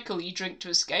vicious cycle. You drink to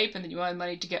escape, and then you earn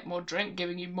money to get more drink,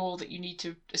 giving you more that you need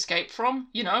to escape from,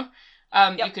 you know?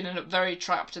 You can end up very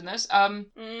trapped in this.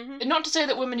 Not to say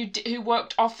that women who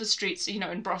worked off the streets, you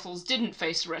know, in brothels didn't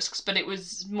face risks, but it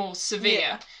was more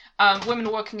severe.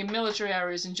 Women working in military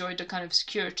areas enjoyed a kind of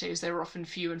security, as they were often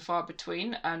few and far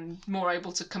between and more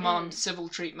able to command civil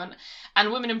treatment.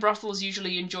 And women in brothels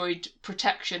usually enjoyed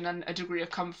protection and a degree of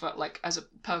comfort, like as a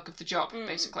perk of the job,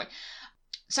 basically.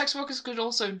 Sex workers could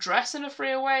also dress in a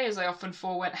freer way, as they often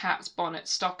forewent hats,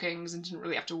 bonnets, stockings, and didn't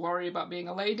really have to worry about being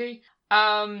a lady.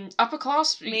 Upper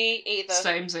class... Me either.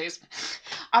 Samesies.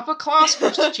 Upper class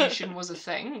prostitution was a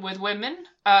thing, with women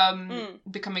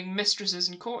becoming mistresses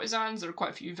and courtesans. There are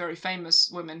quite a few very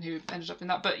famous women who ended up in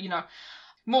that, but, you know,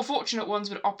 more fortunate ones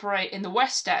would operate in the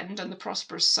West End and the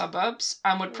prosperous suburbs,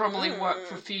 and would probably work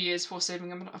for a few years before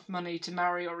saving enough money to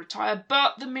marry or retire,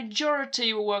 but the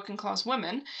majority were working class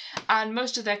women, and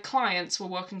most of their clients were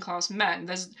working class men.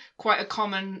 There's quite a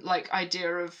common, like,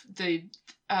 idea of the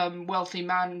wealthy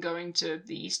man going to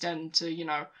the East End to, you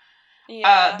know...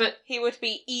 Yeah, but he would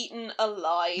be eaten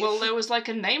alive. Well, there was, like,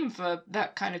 a name for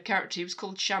that kind of character. He was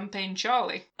called Champagne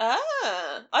Charlie.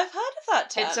 Ah, I've heard of that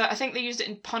term. It's, I think they used it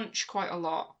in Punch quite a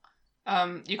lot.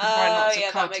 You can find lots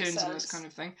of cartoons and this kind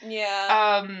of thing.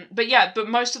 Yeah. But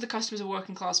most of the customers are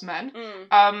working class men.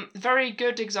 Very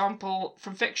good example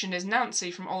from fiction is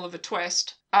Nancy from Oliver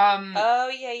Twist.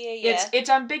 It's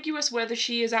ambiguous whether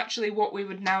she is actually what we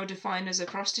would now define as a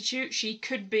prostitute. She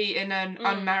could be in an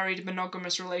unmarried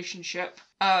monogamous relationship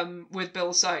with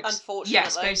Bill Sikes. Unfortunately.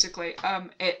 Yes, basically.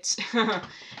 It's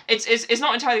it's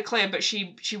not entirely clear, but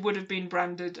she would have been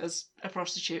branded as a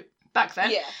prostitute back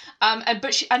then.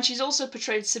 Yeah. She's also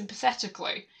portrayed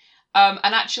sympathetically.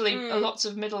 And actually, lots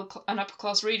of middle and upper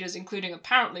class readers, including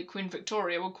apparently Queen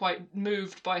Victoria, were quite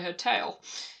moved by her tale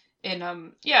in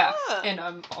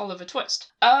Oliver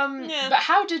Twist. But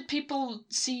how did people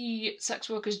see sex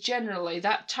workers generally?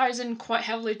 That ties in quite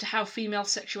heavily to how female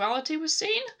sexuality was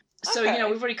seen. So, you know,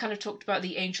 we've already kind of talked about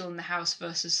the angel in the house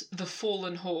versus the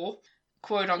fallen whore,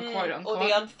 quote unquote. Or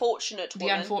the unfortunate woman.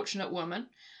 The unfortunate woman.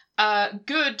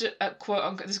 Good, quote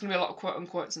unquote, there's going to be a lot of quote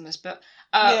unquotes in this, but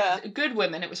good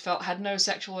women, it was felt, had no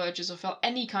sexual urges or felt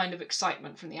any kind of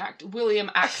excitement from the act. William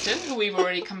Acton, who we've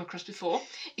already come across before,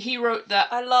 he wrote that...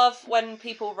 I love when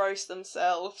people roast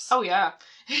themselves. Oh, yeah.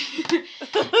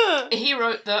 He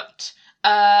wrote that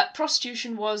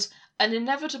prostitution was an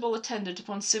inevitable attendant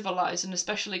upon civilised and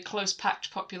especially close-packed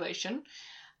population.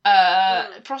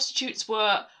 Prostitutes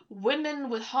were women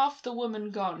with half the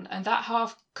woman gone, and that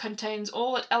half contains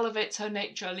all that elevates her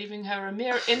nature, leaving her a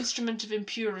mere instrument of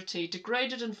impurity.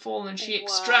 Degraded and fallen, she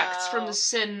extracts from the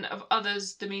sin of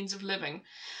others the means of living.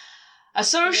 A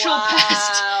social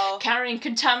pest, carrying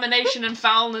contamination and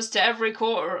foulness to every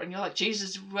quarter. And you're like,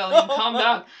 Jesus, William, calm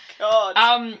down.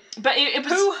 God. But it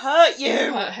was... Who hurt you?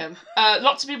 Who hurt him?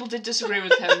 Lots of people did disagree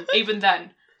with him, even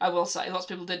then. I will say, lots of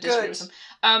people did disagree with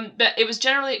him. But it was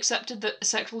generally accepted that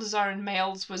sexual desire in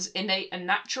males was innate and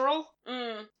natural,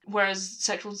 whereas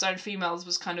sexual desire in females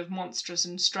was kind of monstrous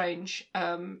and strange.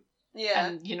 And,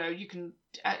 you know, you can...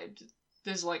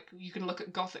 you can look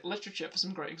at Gothic literature for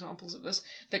some great examples of this.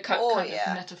 They're kind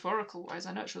of metaphorical wise.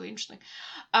 I know it's really interesting.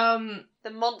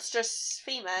 The monstrous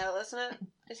female, isn't it?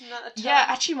 Isn't that a term? Yeah,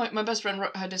 actually, my best friend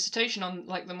wrote her dissertation on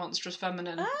like the monstrous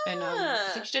feminine. I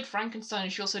think she did Frankenstein,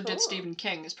 and she also did Stephen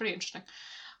King. It's pretty interesting.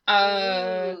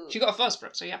 She got a first for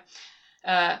it, so yeah.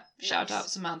 Shout out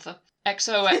Samantha.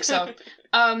 XOXO.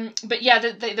 But yeah,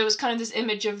 there was kind of this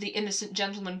image of the innocent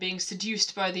gentleman being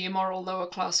seduced by the immoral lower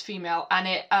class female, and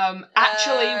it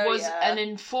actually was an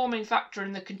informing factor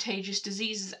in the Contagious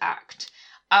Diseases Act.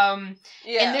 In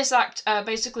this act,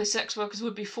 basically sex workers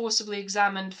would be forcibly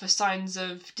examined for signs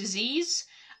of disease.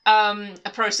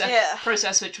 A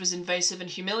process which was invasive and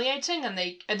humiliating, and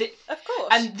they of course,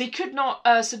 and they could not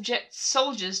subject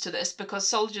soldiers to this because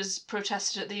soldiers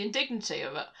protested at the indignity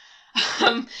of it.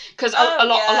 Because a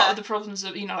lot of the problems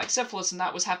of, you know, like syphilis and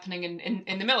that was happening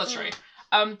in the military.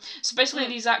 So basically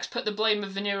these acts put the blame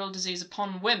of venereal disease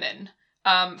upon women,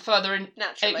 further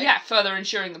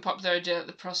ensuring the popular idea that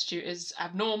the prostitute is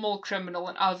abnormal, criminal,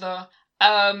 and other.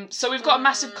 So we've got a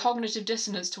massive cognitive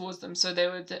dissonance towards them. So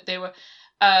they were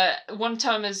one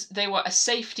term is they were a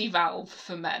safety valve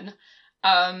for men.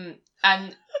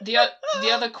 And the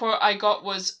other quote I got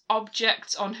was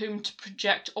objects on whom to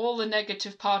project all the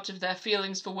negative part of their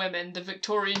feelings for women, the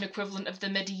Victorian equivalent of the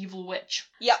medieval witch.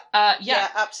 Yeah,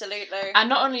 absolutely. And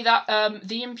not only that,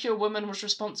 the impure woman was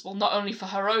responsible not only for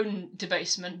her own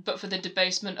debasement, but for the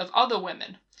debasement of other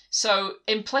women. So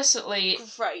implicitly,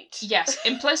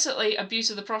 implicitly, abuse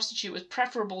of the prostitute was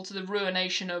preferable to the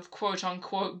ruination of quote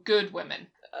unquote good women.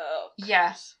 Oh,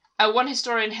 yes. One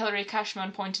historian, Hilary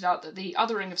Cashman, pointed out that the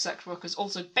othering of sex workers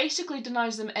also basically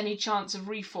denies them any chance of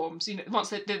reforms. You know, once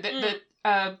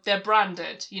they're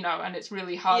branded, and it's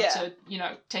really hard to,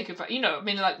 take a, I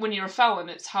mean, like, when you're a felon,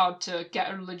 it's hard to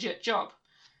get a legit job,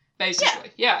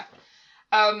 basically. Yeah.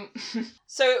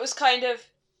 So it was kind of,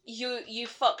 you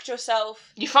fucked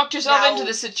yourself. You fucked yourself into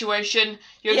the situation.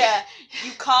 You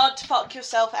can't fuck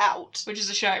yourself out. Which is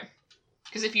a shame.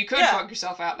 Because if you could fuck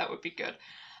yourself out, that would be good.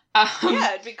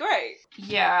 It'd be great.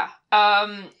 Yeah.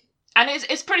 And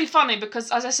it's pretty funny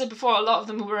because, as I said before, a lot of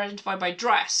them were identified by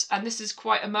dress, and this is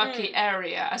quite a murky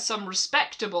area, as some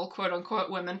respectable quote-unquote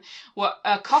women were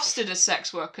accosted as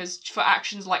sex workers for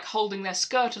actions like holding their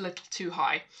skirt a little too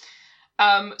high.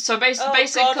 So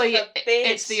basically,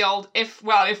 it's the old, if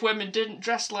women didn't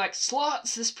dress like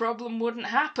sluts, this problem wouldn't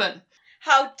happen.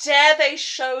 How dare they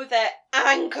show their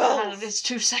ankles? It's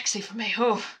too sexy for me.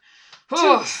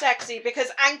 Too sexy,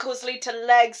 because ankles lead to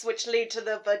legs, which lead to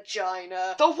the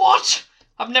vagina. The what?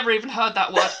 I've never even heard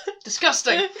that word.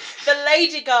 Disgusting. The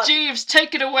lady gun. Jeeves,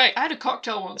 take it away. I had a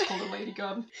cocktail once called a lady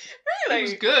gun. Really? It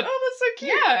was good. Oh, that's so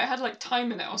cute. Yeah, it had like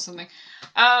thyme in it or something.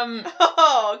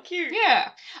 Oh, cute.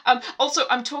 Yeah. Also,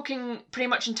 I'm talking pretty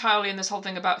much entirely in this whole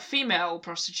thing about female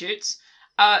prostitutes.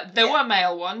 There were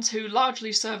male ones who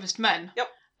largely serviced men. Yep.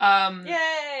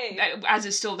 Yay! As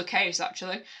is still the case,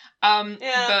 actually.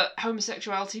 But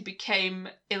homosexuality became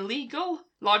illegal,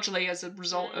 largely as a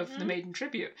result of the Maiden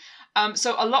Tribute.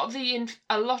 So a lot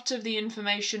of the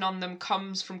information on them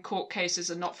comes from court cases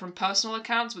and not from personal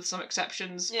accounts, with some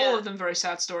exceptions. All of them very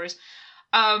sad stories.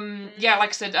 Like I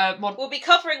said, we'll be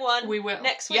covering one. We will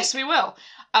next week. Yes, we will.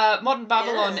 Modern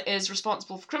Babylon is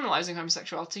responsible for criminalising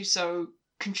homosexuality, so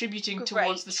contributing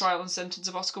towards the trial and sentence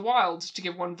of Oscar Wilde, to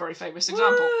give one very famous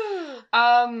example.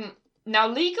 Woo! Now,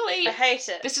 legally, I hate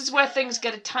it. This is where things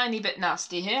get a tiny bit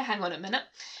nasty here. Hang on a minute.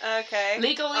 Okay.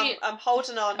 Legally, I'm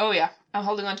holding on. Oh yeah, I'm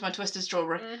holding on to my twisted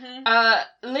strawberry.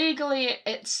 Legally,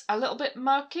 it's a little bit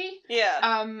murky.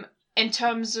 Yeah. In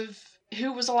terms of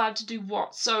who was allowed to do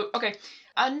what. So, okay,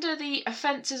 under the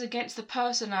Offences Against the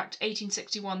Person Act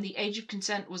 1861, the age of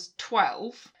consent was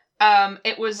 12.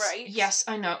 It was, right. Yes,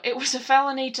 I know, it was a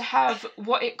felony to have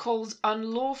what it calls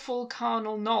unlawful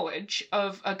carnal knowledge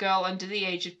of a girl under the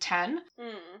age of 10,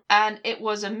 and it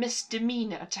was a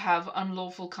misdemeanour to have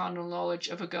unlawful carnal knowledge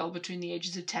of a girl between the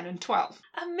ages of 10 and 12.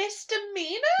 A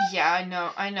misdemeanour? Yeah,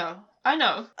 I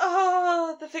know.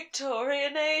 Oh, the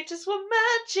Victorian ages were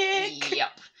magic!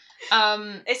 Yep.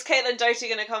 Is Caitlin Doty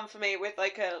going to come for me with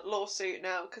like a lawsuit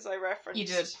now because I referenced? You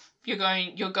did. You're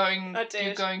going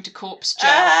to corpse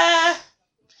jail.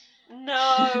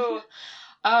 No.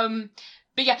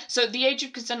 But yeah, so the age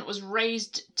of consent was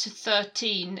raised to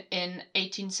 13 in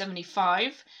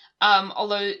 1875.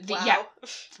 Although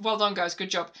well done guys, good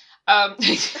job.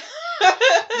 It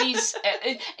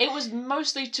was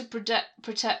mostly to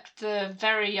protect the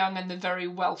very young and the very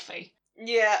wealthy.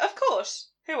 Yeah, of course.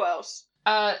 Who else?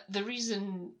 The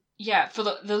reason, for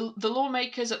the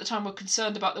lawmakers at the time were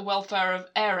concerned about the welfare of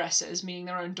heiresses, meaning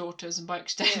their own daughters, and by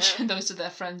extension those of their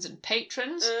friends and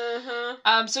patrons.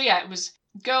 So it was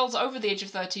girls over the age of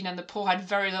 13, and the poor had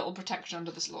very little protection under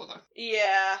this law, though.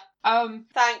 Yeah.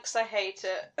 Thanks, I hate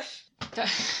it.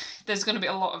 There's going to be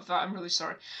a lot of that. I'm really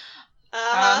sorry.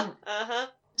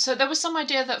 So there was some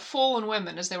idea that fallen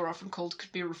women, as they were often called,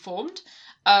 could be reformed.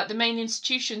 The main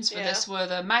institutions for this were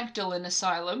the Magdalen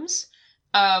asylums,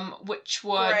 which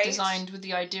were designed with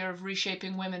the idea of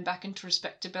reshaping women back into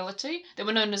respectability. They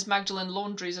were known as Magdalen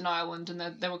laundries in Ireland, and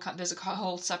there's a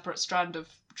whole separate strand of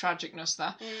tragicness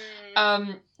there.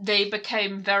 They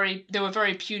were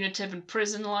very punitive and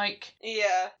prison-like.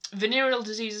 Yeah. Venereal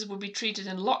diseases would be treated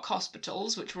in lock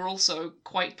hospitals, which were also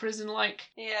quite prison-like.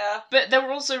 Yeah. But there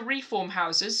were also reform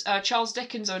houses. Charles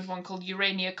Dickens owned one called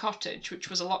Urania Cottage, which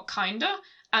was a lot kinder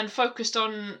and focused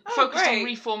on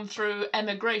reform through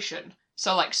emigration.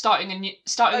 So, like, starting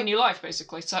a new life,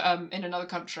 basically, so in another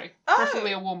country.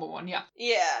 Preferably a warmer one, yeah.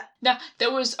 Yeah. Now,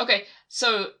 there was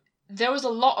a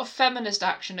lot of feminist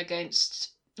action against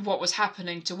what was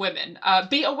happening to women.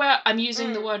 Be aware, I'm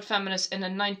using the word feminist in a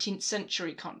 19th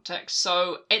century context,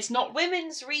 so it's not...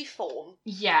 Women's reform.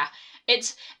 Yeah.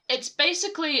 It's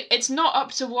basically, it's not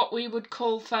up to what we would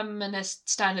call feminist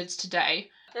standards today.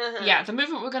 Yeah, the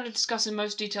movement we're going to discuss in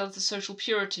most detail is the social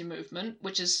purity movement,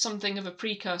 which is something of a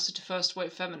precursor to first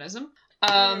wave feminism.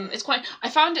 It's quite... I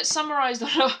found it summarised on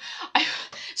I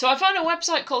found a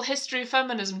website called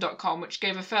historyofeminism.com, which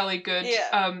gave a fairly good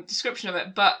description of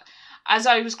it, but as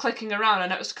I was clicking around, I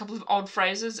noticed a couple of odd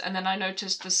phrases, and then I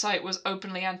noticed the site was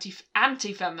openly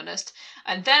anti-feminist,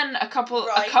 and then a couple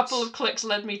of clicks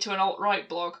led me to an alt-right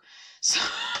blog.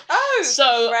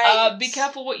 So, be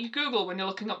careful what you Google when you're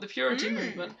looking up the purity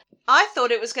movement. I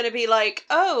thought it was going to be like,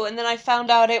 and then I found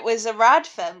out it was a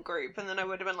radfem group, and then I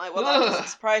would have been like, well, that doesn't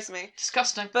surprise me.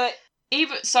 Disgusting. But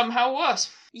even somehow worse.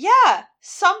 Yeah,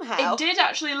 somehow. It did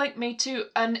actually link me to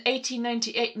an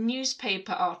 1898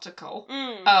 newspaper article,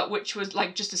 which was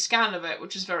like just a scan of it,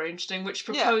 which was very interesting, which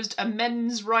proposed a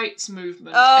men's rights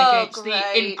movement against the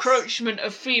encroachment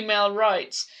of female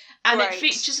rights. And it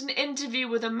features an interview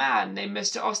with a man named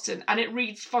Mr. Austin, and it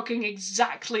reads fucking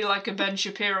exactly like a Ben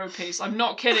Shapiro piece. I'm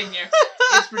not kidding you.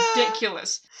 It's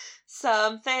ridiculous.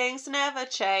 Some things never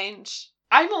change.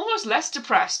 I'm almost less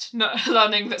depressed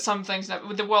learning that some things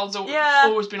the world's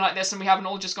always been like this and we haven't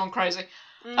all just gone crazy.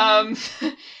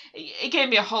 It gave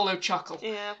me a hollow chuckle.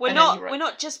 Yeah, we're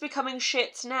not just becoming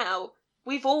shits now.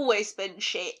 We've always been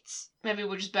shits. Maybe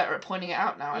we're just better at pointing it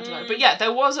out now, I don't know. But yeah,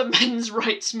 there was a men's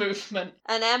rights movement.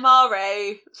 An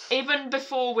MRA. Even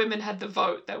before women had the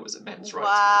vote, there was a men's rights movement.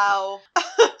 Wow.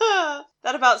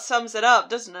 That about sums it up,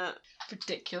 doesn't it?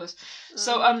 Ridiculous.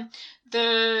 So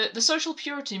the social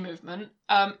purity movement,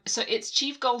 so its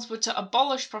chief goals were to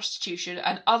abolish prostitution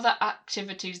and other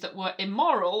activities that were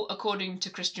immoral according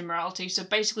to Christian morality. So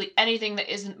basically anything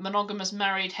that isn't monogamous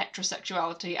married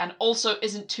heterosexuality and also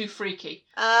isn't too freaky.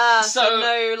 So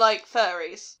no like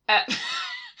furries. I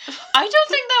don't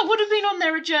think that would have been on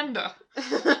their agenda.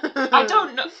 I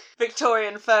don't know.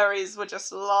 Victorian furries were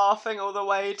just laughing all the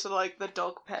way to like the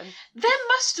dog pen. There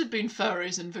must have been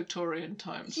furries in Victorian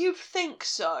times. You'd think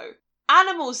so.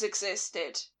 Animals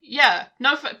existed. Yeah,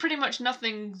 no, pretty much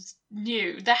nothing's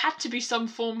new. There had to be some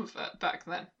form of it back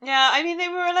then. Yeah, I mean they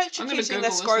were electrocuting their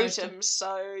scrotums,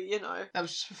 so you know. That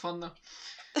was just for fun though.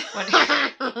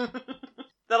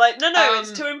 They're like, no,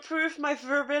 it's to improve my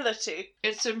virility.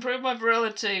 It's to improve my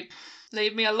virility.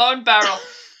 Leave me alone, Beryl.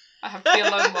 I have to be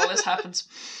alone while this happens.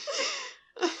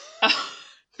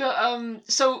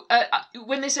 So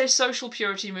when they say social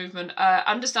purity movement,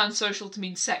 understand social to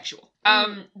mean sexual.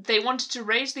 They wanted to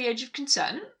raise the age of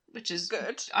consent, which is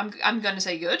good. I'm going to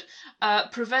say good.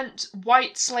 Prevent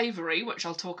white slavery, which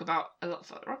I'll talk about a lot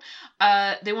further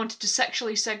on. They wanted to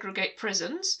sexually segregate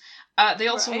prisons. They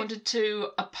also wanted to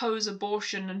oppose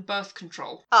abortion and birth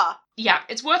control. Yeah,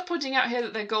 it's worth pointing out here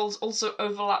that their goals also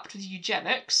overlapped with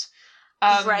eugenics.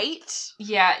 Great.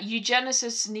 Yeah,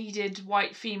 eugenicists needed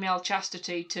white female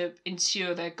chastity to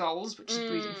ensure their goals, which is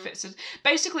breeding fits.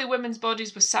 Basically, women's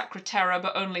bodies were sacra terra,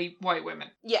 but only white women.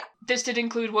 Yeah. This did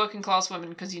include working class women,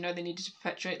 because, you know, they needed to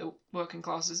perpetuate the working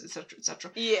classes, etc.,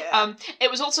 etc. Yeah. It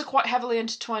was also quite heavily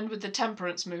intertwined with the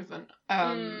temperance movement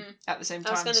at the same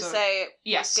time. I was going to say,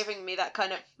 it's giving me that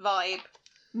kind of vibe.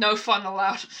 No fun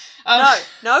allowed.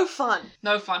 No fun.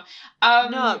 No fun.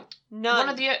 No.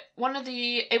 The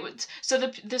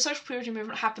social purity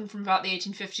movement happened from about the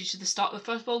 1850s to the start of the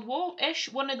First World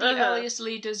War-ish. One of the earliest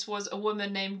leaders was a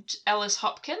woman named Alice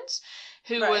Hopkins,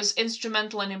 who was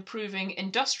instrumental in improving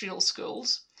industrial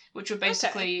schools, which were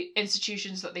basically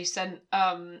institutions that they sent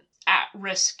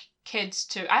at-risk kids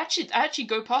to. I actually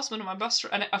go past one of my bus,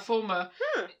 a former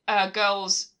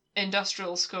girls'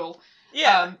 industrial school.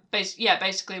 Yeah.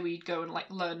 Basically we'd go and like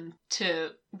learn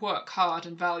to work hard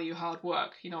and value hard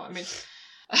work, you know what I mean?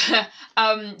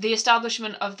 The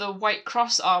establishment of the White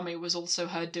Cross Army was also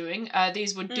her doing.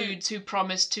 These were dudes who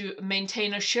promised to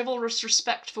maintain a chivalrous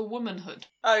respect for womanhood.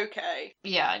 Okay.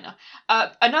 Yeah, I know.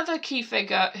 Another key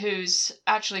figure who's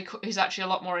actually a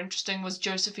lot more interesting was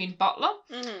Josephine Butler.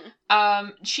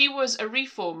 She was a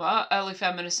reformer, early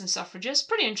feminist and suffragist.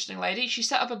 Pretty interesting lady. She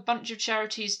set up a bunch of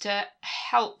charities to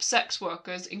help sex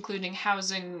workers, including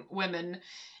housing women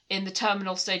in the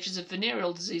terminal stages of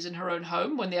venereal disease in her own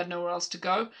home when they had nowhere else to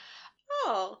go.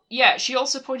 Oh. Yeah, she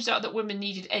also pointed out that women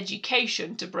needed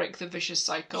education to break the vicious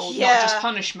cycle, not just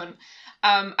punishment.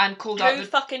 And called out Who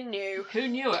fucking knew? Who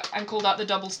knew it? And called out the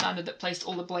double standard that placed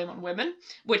all the blame on women,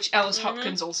 which Alice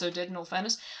Hopkins also did, in all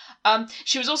fairness.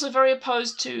 She was also very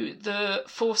opposed to the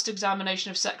forced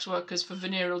examination of sex workers for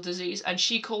venereal disease, and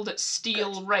she called it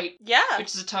steel rape. Yeah.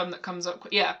 Which is a term that comes up.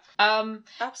 Yeah.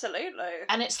 Absolutely.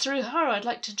 And it's through her I'd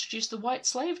like to introduce the white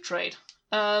slave trade.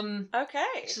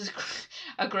 Okay. This is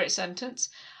a great sentence.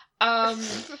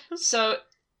 So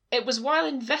it was while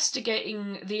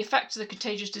investigating the effects of the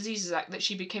Contagious Diseases Act that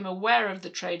she became aware of the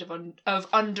trade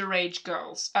of underage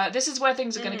girls. This is where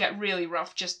things are going to get really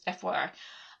rough, just FYI.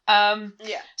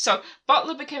 So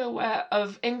Butler became aware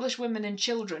of English women and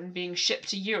children being shipped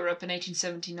to Europe in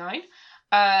 1879.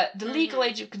 The legal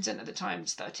age of consent at the time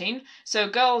is 13, so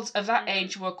girls of that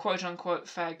age were quote-unquote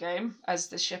fair game, as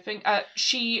the shipping.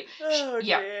 She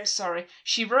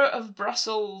wrote of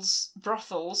Brussels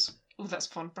brothels. Oh, that's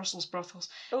fun. Brussels brothels.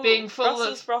 Ooh, being full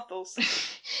Brussels of brothels.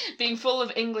 being full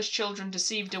of English children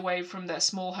deceived away from their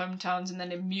small hometowns and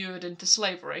then immured into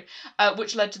slavery,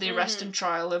 which led to the arrest and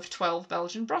trial of 12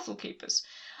 Belgian brothel keepers.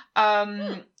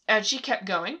 And she kept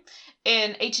going.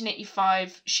 In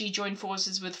 1885, she joined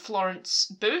forces with Florence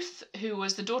Booth, who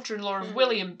was the daughter-in-law of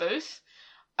William Booth,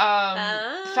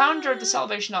 founder of the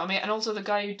Salvation Army, and also the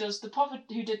guy who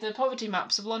did the poverty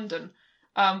maps of London,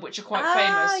 which are quite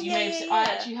famous. You may have seen. I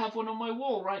actually have one on my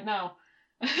wall right now.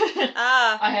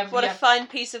 I have. What a fine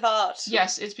piece of art!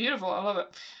 Yes, it's beautiful. I love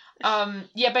it.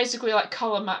 Basically like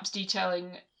colour maps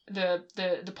detailing the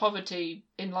poverty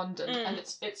in London, and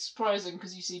it's surprising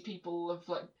because you see people of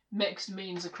like mixed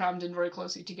means are crammed in very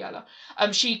closely together. I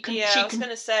was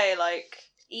gonna say like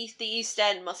the East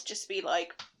End must just be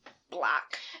like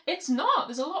black. It's not.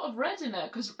 There's a lot of red in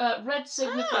it because red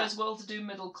signifies well-to-do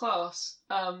middle class.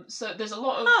 So there's a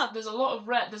lot of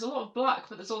red. There's a lot of black,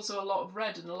 but there's also a lot of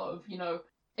red and a lot of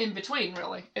in between.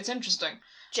 Really, it's interesting.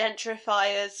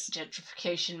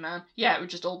 Gentrification, man. Yeah, it would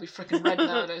just all be freaking red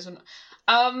nowadays, wouldn't it?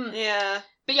 Yeah.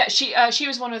 But yeah, she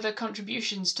was one of the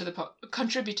contributors to the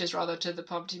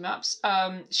poverty maps.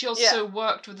 She also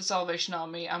worked with the Salvation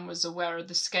Army and was aware of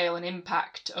the scale and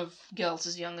impact of girls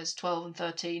as young as 12 and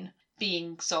 13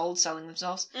 being selling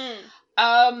themselves.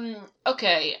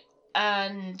 Okay,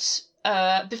 and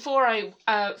before I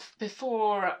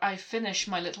finish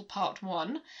my little part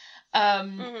one,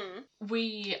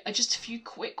 we just a few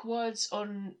quick words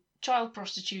on child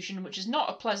prostitution, which is not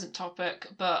a pleasant topic,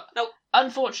 but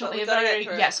unfortunately we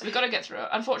got to get through it.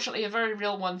 Unfortunately, a very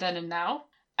real one then and now,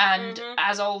 and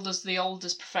as old as the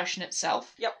oldest profession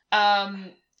itself.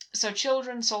 So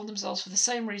children sold themselves for the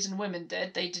same reason women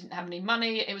did. They didn't have any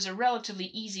money. It was a relatively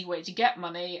easy way to get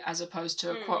money, as opposed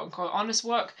to a quote-unquote honest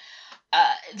work.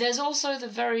 There's also the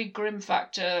very grim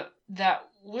factor that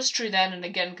was true then and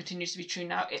again continues to be true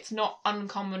now. It's not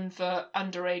uncommon for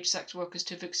underage sex workers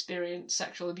to have experienced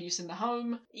sexual abuse in the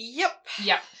home. Yep.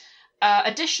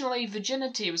 Additionally,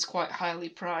 virginity was quite highly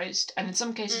prized, and in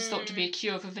some cases thought to be a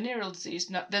cure for venereal disease.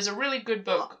 Now, there's a really good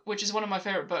book, which is one of my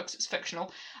favourite books, it's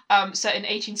fictional, set in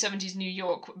 1870s New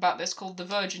York about this, called The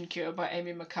Virgin Cure by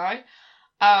Amy Mackay.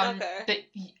 But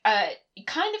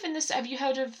kind of in this, have you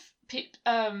heard of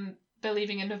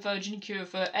believing in a virgin cure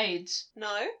for AIDS?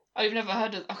 No. Oh, you've never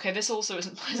heard of... Okay, this also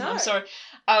isn't pleasant, no. I'm sorry.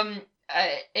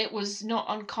 It was not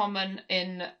uncommon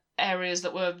in areas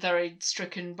that were very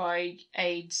stricken by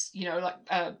AIDS,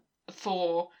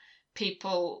 for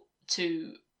people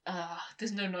to...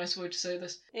 there's no nice way to say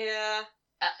this. Yeah.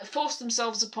 Force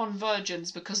themselves upon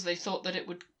virgins because they thought that it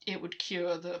would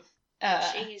cure the...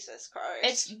 Jesus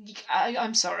Christ.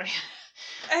 I'm sorry.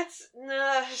 It's...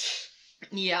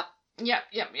 Yeah.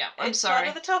 I'm sorry. It's part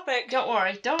of the topic. Don't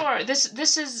worry.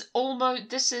 This is,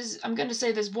 I'm going to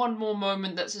say there's one more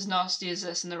moment that's as nasty as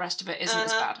this and the rest of it isn't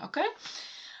as bad, okay?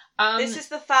 This is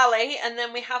the valley and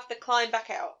then we have the climb back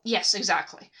out. Yes,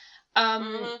 exactly.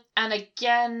 And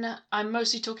again, I'm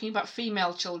mostly talking about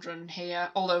female children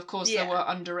here, although of course there were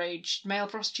underage male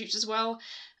prostitutes as well,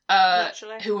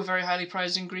 who were very highly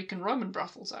prized in Greek and Roman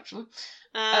brothels, actually,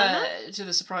 to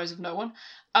the surprise of no one.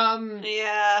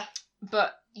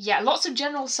 But yeah, lots of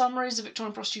general summaries of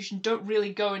Victorian prostitution don't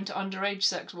really go into underage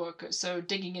sex workers, so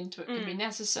digging into it can be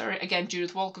necessary. Again,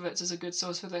 Judith Wolkowitz is a good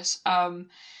source for this.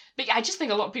 But yeah, I just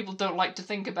think a lot of people don't like to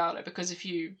think about it because if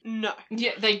you... No.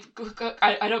 Yeah, I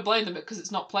don't blame them because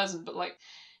it's not pleasant, but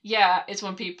it's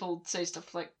when people say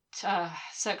stuff like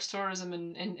sex tourism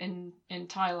in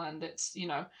Thailand, it's,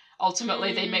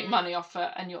 ultimately they make money off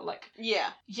it and you're like... Yeah,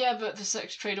 but the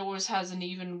sex trade always has an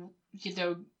even...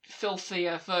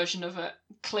 filthier version of it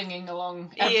clinging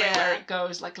along everywhere it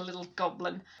goes like a little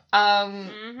goblin.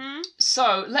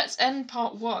 So let's end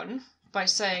part one by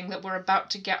saying that we're about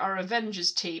to get our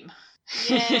Avengers team.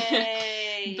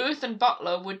 Yay! Booth and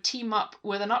Butler would team up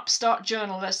with an upstart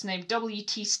journalist named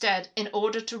W.T. Stead in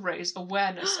order to raise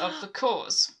awareness of the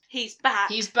cause. He's back.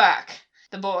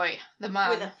 The boy. The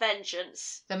man. With a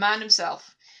vengeance. The man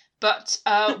himself. But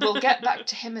we'll get back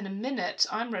to him in a minute.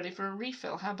 I'm ready for a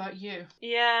refill. How about you?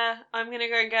 Yeah, I'm going to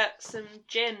go get some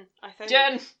gin, I think.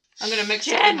 Gin! I'm going to mix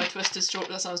it with my Twisted Straw.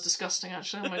 That sounds disgusting,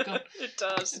 actually. Oh my god. It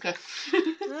does. Okay.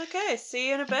 Okay, see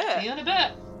you in a bit.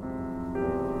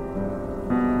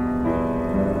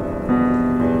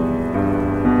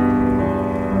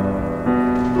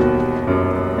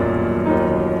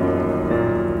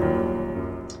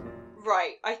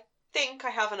 Right, I think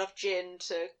think I have enough gin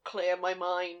to clear my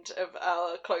mind of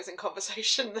our closing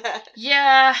conversation there.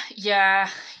 Yeah.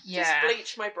 Just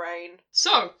bleach my brain.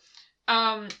 So,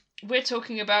 we're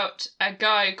talking about a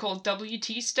guy called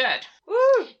W.T. Stead.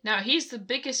 Woo! Now, he's the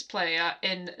biggest player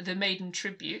in the Maiden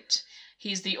Tribute.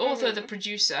 He's the author, the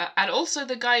producer, and also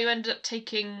the guy who ended up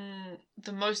taking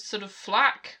the most sort of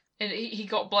flack. And he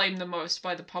got blamed the most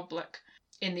by the public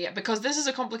in the end. Because this is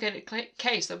a complicated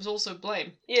case, there was also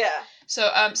blame. Yeah. So,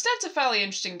 Stead's a fairly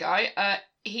interesting guy.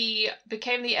 He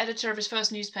became the editor of his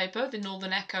first newspaper, the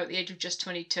Northern Echo, at the age of just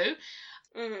 22.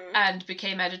 And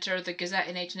became editor of the Gazette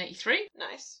in 1883.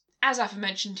 Nice. As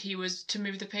aforementioned, he was to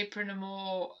move the paper in a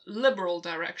more liberal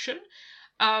direction.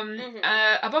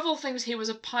 Above all things, he was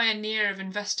a pioneer of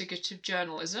investigative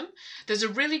journalism. There's a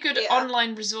really good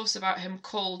online resource about him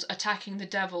called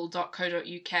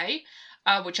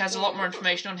attackingthedevil.co.uk, which has a lot more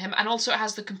information on him, and also it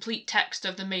has the complete text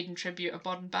of the Maiden Tribute of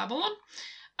Modern Babylon.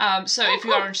 So if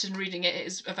you are interested in reading it, it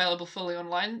is available fully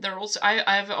online. There are also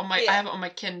I have it on my I have it on my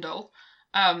Kindle.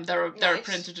 There are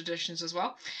printed editions as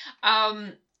well.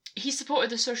 He supported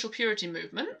the social purity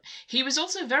movement. He was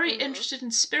also very interested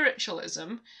in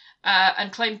spiritualism.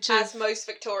 And claimed to... As most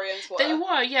Victorians were. They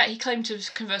were, yeah. He claimed to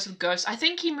converse with ghosts. I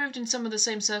think he moved in some of the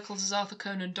same circles as Arthur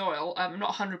Conan Doyle. I'm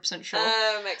not 100% sure.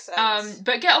 Makes sense.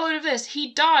 But get a load of this.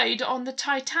 He died on the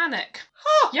Titanic.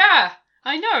 Huh. Yeah,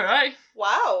 I know, right?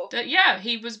 Wow.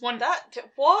 He was one...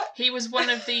 What? He was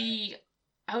one of the...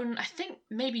 I think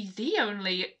maybe the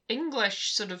only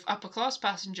English sort of upper-class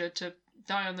passenger to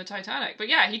die on the Titanic. But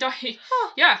yeah, he died...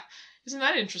 Huh. Yeah. Isn't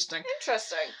that interesting?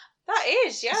 Interesting. That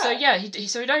is, yeah. So yeah, he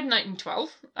died in 1912.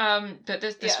 But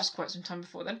this was quite some time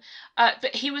before then.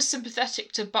 But he was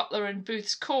sympathetic to Butler and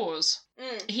Booth's cause.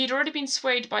 He'd already been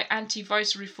swayed by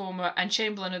anti-vice reformer and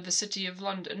Chamberlain of the City of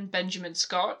London, Benjamin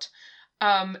Scott,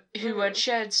 who had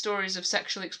shared stories of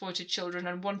sexually exploited children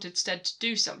and wanted Stead to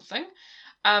do something.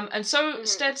 And so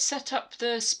Stead set up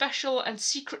the Special and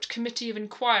Secret Committee of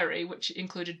Inquiry, which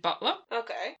included Butler.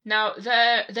 Okay. Now,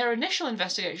 their initial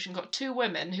investigation got two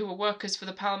women who were workers for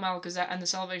the Pall Mall Gazette and the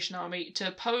Salvation Army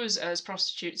to pose as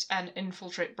prostitutes and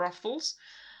infiltrate brothels,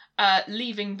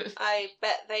 leaving... I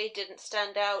bet they didn't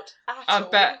stand out at all. I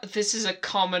bet this is a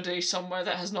comedy somewhere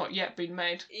that has not yet been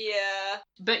made. Yeah.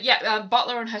 But yeah,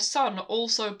 Butler and her son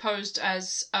also posed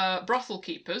as brothel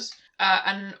keepers,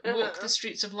 and walked the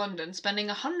streets of London, spending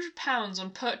 £100 on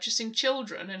purchasing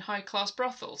children in high-class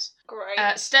brothels.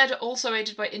 Great. Stead also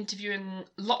aided by interviewing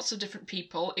lots of different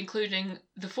people, including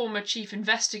the former chief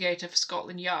investigator for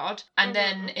Scotland Yard, and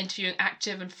then interviewing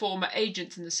active and former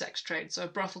agents in the sex trade, so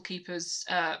brothel keepers,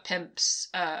 pimps,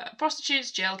 prostitutes,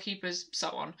 jail keepers, so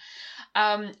on.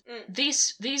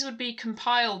 These would be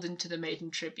compiled into the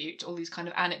Maiden Tribute, all these kind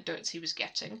of anecdotes he was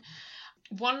getting.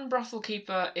 One brothel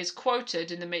keeper is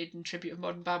quoted in the Maiden Tribute of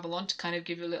Modern Babylon to kind of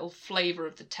give you a little flavour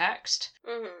of the text.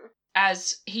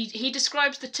 As he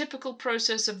describes the typical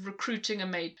process of recruiting a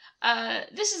maid.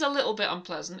 This is a little bit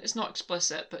unpleasant. It's not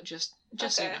explicit, but just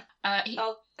so you know.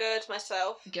 I'll gird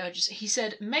myself. He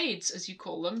said, maids, as you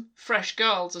call them, fresh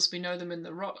girls as we know them in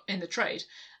the trade,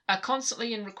 are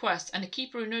constantly in request, and a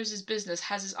keeper who knows his business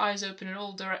has his eyes open in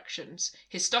all directions.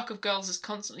 His stock of girls is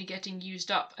constantly getting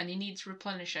used up, and he needs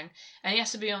replenishing, and he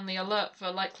has to be on the alert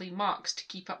for likely marks to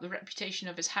keep up the reputation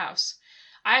of his house.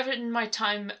 I have written in my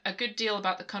time a good deal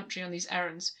about the country on these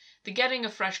errands. The getting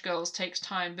of fresh girls takes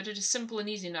time, but it is simple and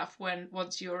easy enough when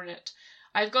once you are in it.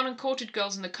 I have gone and courted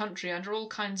girls in the country under all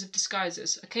kinds of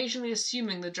disguises, occasionally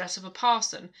assuming the dress of a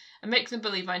parson, and make them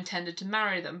believe I intended to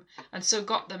marry them, and so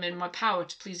got them in my power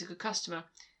to please a good customer.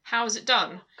 How is it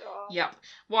done? Yep.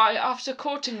 Why, after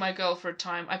courting my girl for a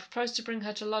time, I propose to bring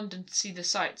her to London to see the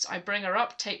sights. I bring her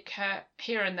up, take her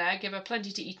here and there, give her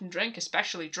plenty to eat and drink,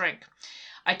 especially drink.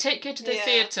 I take her to the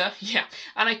theatre,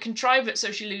 and I contrive it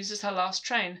so she loses her last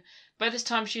train. By this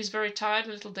time she is very tired, a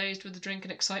little dazed with the drink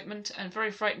and excitement, and very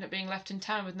frightened at being left in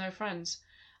town with no friends.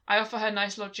 I offer her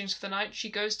nice lodgings for the night, she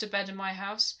goes to bed in my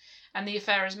house, and the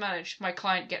affair is managed. My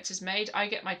client gets his maid, I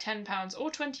get my £10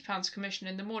 or £20 commission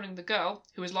in the morning. The girl,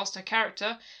 who has lost her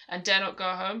character and dare not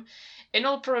go home, in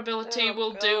all probability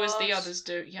will do as the others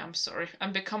do,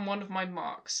 and become one of my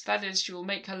marks. That is, she will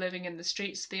make her living in the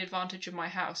streets to the advantage of my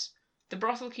house. The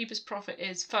brothel keeper's profit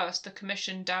is, first, the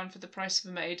commission down for the price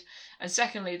of a maid, and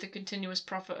secondly, the continuous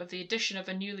profit of the addition of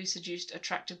a newly seduced,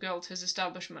 attractive girl to his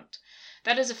establishment.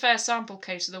 That is a fair sample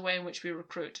case of the way in which we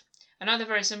recruit. Another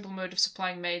very simple mode of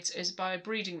supplying maids is by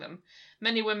breeding them.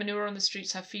 Many women who are on the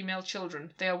streets have female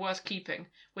children. They are worth keeping.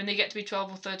 When they get to be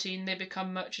 12 or 13, they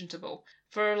become merchantable.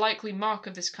 For a likely mark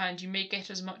of this kind, you may get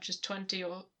as much as £20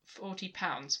 or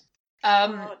 £40.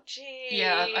 Oh, Jesus.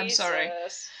 Yeah, I'm sorry.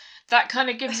 that kind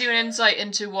of gives you an insight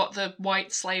into what the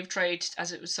white slave trade,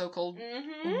 as it was so called,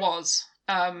 was,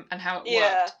 and how it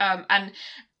worked,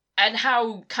 and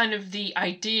how kind of the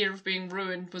idea of being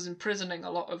ruined was imprisoning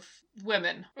a lot of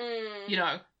women, you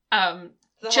know,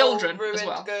 the children as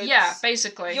well. Goods. Yeah,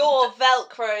 basically. Your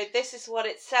Velcro, this is what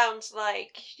it sounds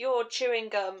like. Your chewing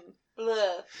gum,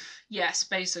 blah. Yes,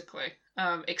 basically.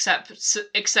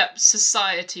 Except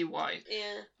society-wide.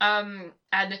 Yeah.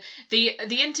 And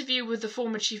the interview with the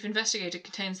former chief investigator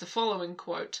contains the following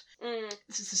quote.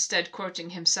 This is Stead quoting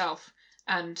himself.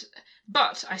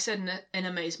 But I said in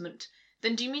amazement,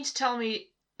 then do you mean to tell me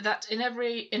that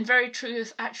in very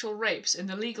truth, actual rapes, in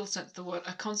the legal sense of the word,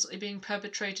 are constantly being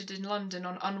perpetrated in London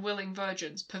on unwilling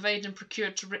virgins, purveyed and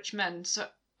procured to rich men,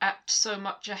 so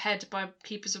much ahead by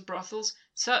keepers of brothels?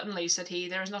 Certainly, said he,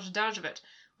 there is not a doubt of it.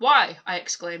 Why? I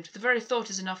exclaimed. The very thought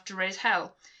is enough to raise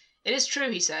hell. It is true,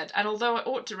 he said, and although it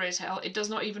ought to raise hell, it does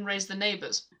not even raise the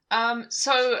neighbours.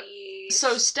 So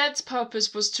Stead's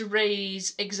purpose was to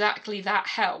raise exactly that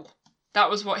hell.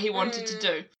 That was what he wanted to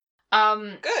do.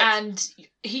 Good. And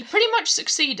he pretty much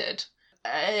succeeded.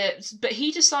 But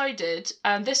he decided,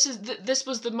 and this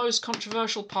was the most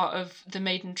controversial part of the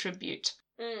Maiden Tribute.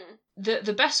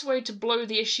 The best way to blow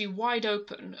the issue wide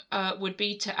open would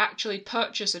be to actually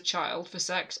purchase a child for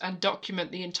sex and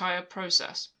document the entire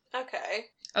process.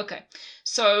 Okay,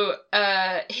 so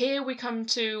here we come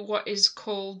to what is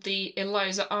called the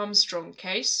Eliza Armstrong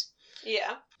case.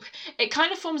 Yeah. It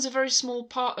kind of forms a very small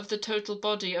part of the total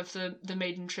body of the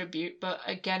Maiden Tribute, but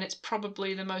again, it's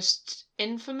probably the most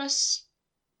infamous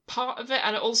part of it,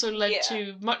 and it also led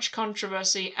to much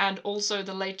controversy and also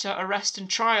the later arrest and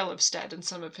trial of Stead and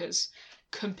some of his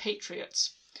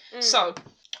compatriots. So,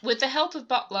 with the help of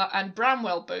Butler and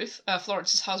Bramwell Booth,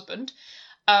 Florence's husband,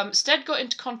 Stead got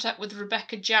into contact with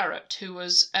Rebecca Jarrett, who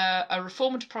was a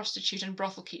reformed prostitute and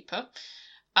brothel keeper,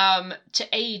 to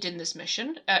aid in this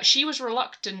mission. She was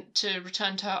reluctant to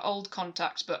return to her old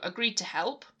contacts, but agreed to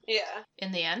help. Yeah.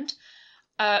 In the end.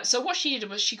 So what she did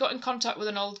was she got in contact with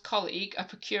an old colleague, a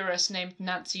procuress named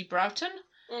Nancy Broughton.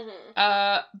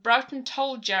 Broughton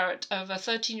told Jarrett of a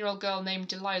 13-year-old girl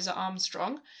named Eliza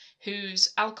Armstrong,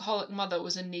 whose alcoholic mother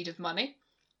was in need of money.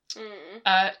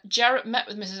 Jarrett met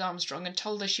with Mrs. Armstrong and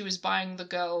told her she was buying the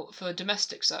girl for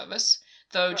domestic service,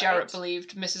 though Jarrett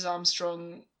believed Mrs.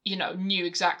 Armstrong, knew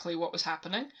exactly what was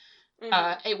happening.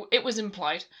 It was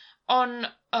implied. On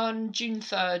June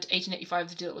 3rd, 1885,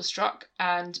 the deal was struck,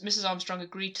 and Mrs. Armstrong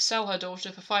agreed to sell her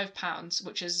daughter for £5,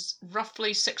 which is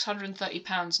roughly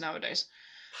 £630 nowadays.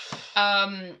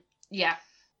 Yeah.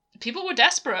 People were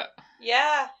desperate.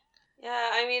 Yeah. Yeah,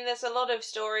 I mean, there's a lot of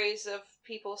stories of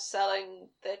people selling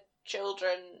their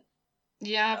children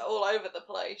all over the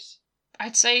place.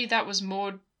 I'd say that was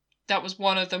one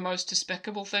of the most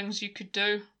despicable things you could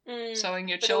do, selling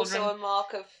your children. But also a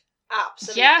mark of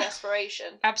absolute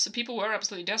desperation. People were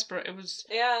absolutely desperate. It was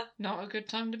not a good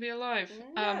time to be alive.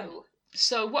 No.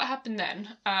 So what happened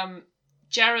then?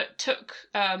 Jarrett took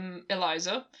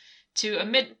Eliza to a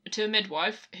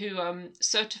midwife who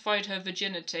certified her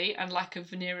virginity and lack of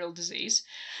venereal disease.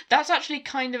 That's actually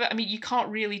kind of, you can't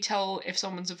really tell if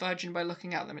someone's a virgin by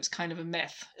looking at them. It's kind of a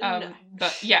myth. No.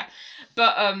 But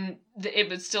it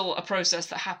was still a process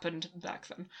that happened back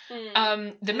then.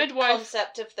 The midwife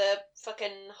concept of the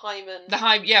fucking hymen.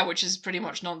 Which is pretty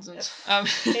much nonsense.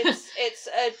 It's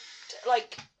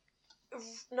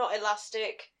not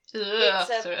elastic.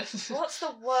 What's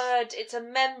the word? It's a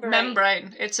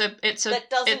membrane. It's a that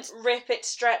doesn't rip, it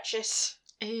stretches.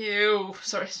 Ew.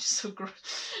 Sorry, it's just so gross.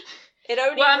 It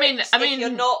only rips if you're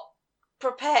not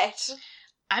prepared.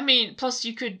 Plus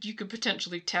you could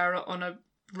potentially tear it on a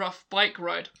rough bike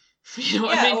ride. You know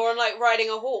what I mean? Or on like riding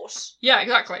a horse. Yeah,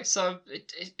 exactly. So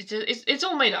it's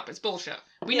all made up. It's bullshit.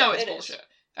 We know it's bullshit.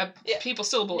 People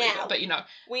still believe it, but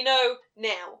we know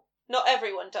now. Not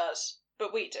everyone does.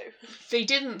 But we do. They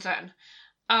didn't then.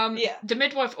 The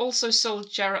midwife also sold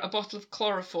Jarrett a bottle of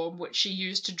chloroform, which she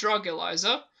used to drug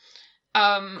Eliza.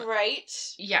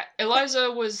 Great. Yeah, Eliza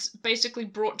was basically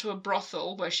brought to a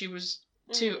brothel where she was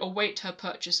to await her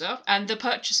purchaser, and the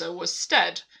purchaser was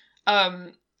Stead.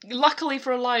 Luckily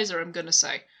for Eliza, I'm gonna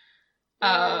say.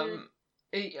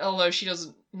 Although she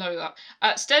doesn't know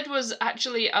that. Stead was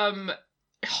actually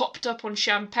hopped up on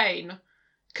champagne,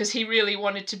 because he really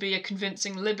wanted to be a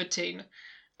convincing libertine,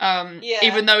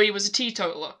 even though he was a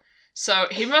teetotaler. So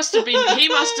he must have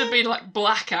been like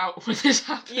blackout when this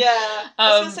happened. Yeah,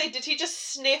 I was gonna say, did he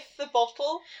just sniff the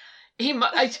bottle?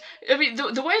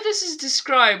 The way this is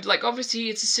described, like obviously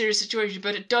it's a serious situation,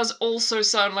 but it does also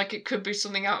sound like it could be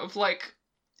something out of like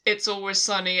It's Always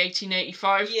Sunny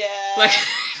 1885. Yeah. Like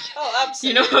Oh,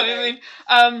 absolutely. You know what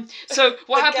I mean? So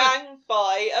what happened? Gang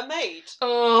by a maid.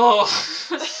 Oh,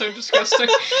 that's so disgusting.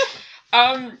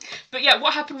 But yeah,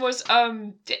 what happened was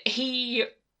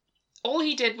all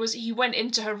he did was he went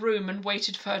into her room and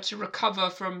waited for her to recover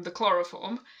from the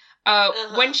chloroform.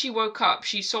 When she woke up,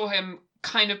 she saw him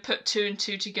kind of put two and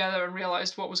two together and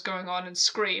realised what was going on and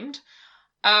screamed.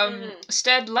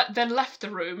 Stead then left the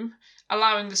room,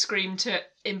 allowing the scream to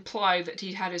imply that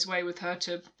he'd had his way with her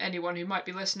to anyone who might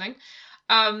be listening.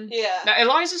 Now,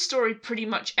 Eliza's story pretty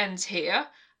much ends here.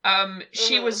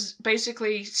 She was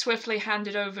basically swiftly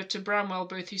handed over to Bramwell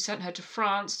Booth, who sent her to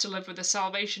France to live with a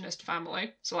Salvationist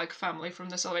family, so like a family from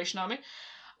the Salvation Army.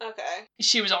 Okay.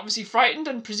 She was obviously frightened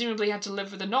and presumably had to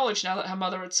live with the knowledge now that her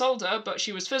mother had sold her, but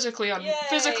she was physically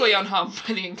unharmed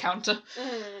by the encounter.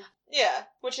 Yeah,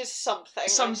 which is something.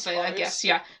 Something, I guess,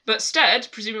 yeah. But Stead,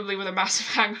 presumably with a massive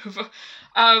hangover,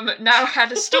 now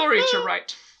had a story to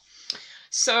write.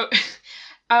 So,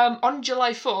 on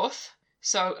July 4th,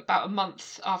 so about a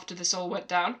month after this all went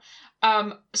down,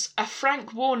 a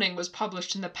frank warning was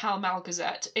published in the Pall Mall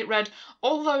Gazette. It read,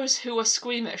 "All those who are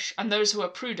squeamish, and those who are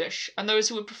prudish, and those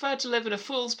who would prefer to live in a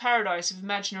fool's paradise of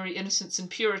imaginary innocence and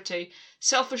purity,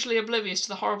 selfishly oblivious to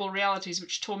the horrible realities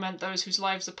which torment those whose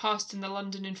lives are passed in the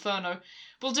London inferno,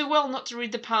 will do well not to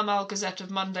read the Pall Mall Gazette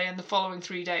of Monday and the following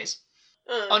 3 days."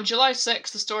 On July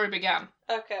 6th, the story began.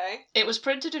 Okay. It was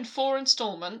printed in 4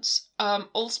 instalments,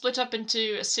 all split up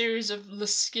into a series of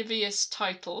lascivious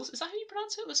titles. Is that how you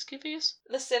pronounce it? Lascivious?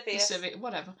 Lascivious.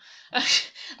 Whatever.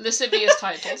 Lascivious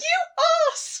titles. You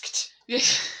asked!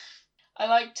 I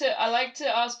like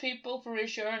to ask people for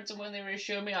reassurance, and when they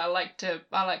reassure me, I like to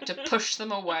push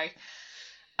them away.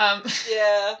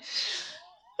 Yeah.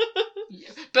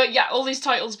 But yeah, all these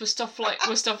titles were stuff like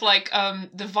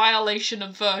The Violation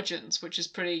of Virgins, which is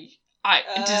pretty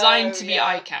designed to be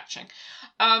eye-catching.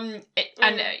 And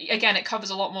again, it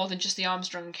covers a lot more than just the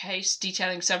Armstrong case,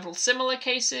 detailing several similar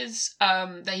cases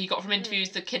that he got from interviews: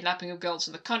 the kidnapping of girls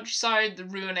from the countryside, the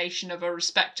ruination of a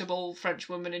respectable French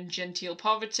woman in genteel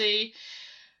poverty.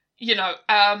 You know,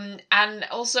 and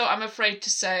also, I'm afraid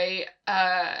to say,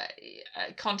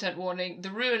 content warning, the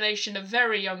ruination of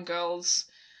very young girls,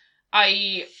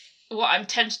 i.e. what I'm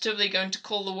tentatively going to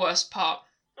call the worst part.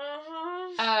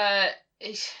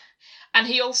 And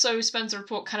he also spends a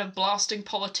report kind of blasting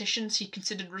politicians he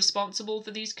considered responsible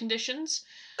for these conditions.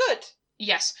 Good.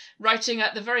 Yes, writing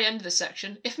at the very end of the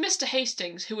section, "If Mr.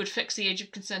 Hastings, who would fix the age of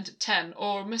consent at 10,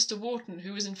 or Mr. Wharton,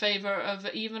 who was in favour of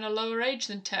even a lower age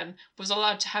than 10, was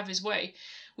allowed to have his way,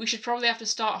 we should probably have to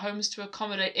start homes to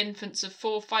accommodate infants of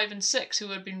 4, 5 and 6 who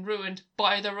had been ruined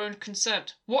by their own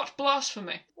consent. What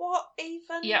blasphemy!" What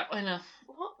even? Yeah, I know.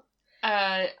 What?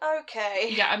 Okay.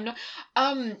 Yeah, I'm not.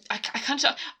 I can't.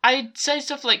 I'd say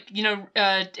stuff like,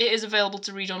 it is available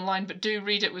to read online, but do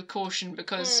read it with caution,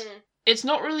 because it's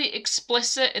not really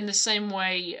explicit in the same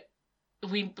way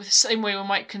we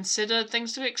might consider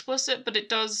things to be explicit, but it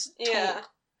does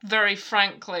talk very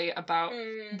frankly about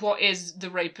what is the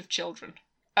rape of children.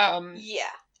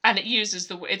 Yeah. And it uses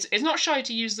it's not shy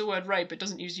to use the word rape. It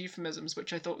doesn't use euphemisms,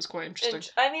 which I thought was quite interesting.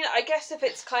 I mean, I guess if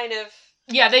it's kind of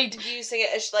they using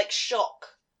it as like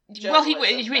shock. Well,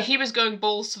 he was going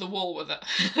balls to the wall with it.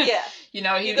 Yeah.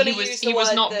 He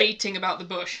was not beating about the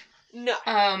bush. No.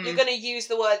 You're going to use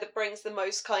the word that brings the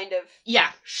most kind of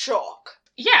shock.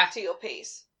 Yeah. To your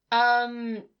piece.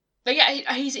 But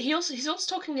yeah, he's also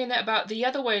talking in it about the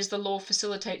other ways the law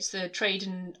facilitates the trade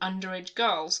in underage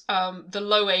girls. The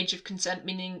low age of consent,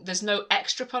 meaning there's no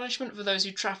extra punishment for those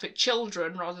who traffic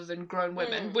children rather than grown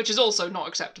women, which is also not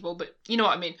acceptable, but you know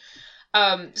what I mean.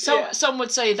 Some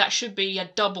would say that should be a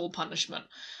double punishment.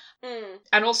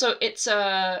 And also it's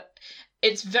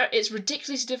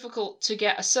ridiculously difficult to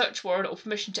get a search warrant or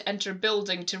permission to enter a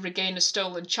building to regain a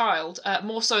stolen child,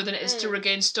 more so than it is to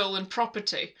regain stolen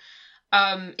property.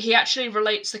 He actually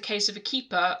relates the case of a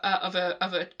keeper of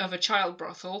a child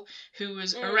brothel who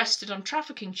was arrested on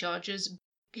trafficking charges.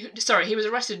 Sorry, he was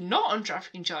arrested not on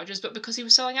trafficking charges, but because he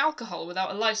was selling alcohol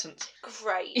without a license.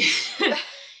 Great.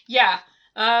 Yeah.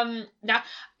 Now,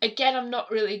 again, I'm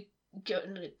not really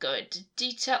going to go into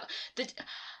detail.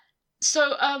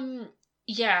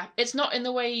 Yeah, it's not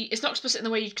explicit in the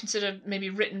way you'd consider maybe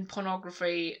written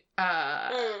pornography.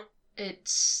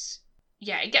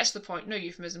 It gets to the point. No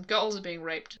euphemism. Girls are being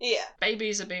raped. Yeah.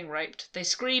 Babies are being raped. They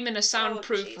scream in a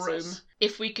soundproof room.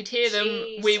 If we could hear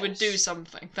them, we would do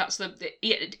something. That's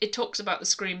it talks about the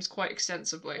screams quite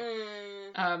extensively.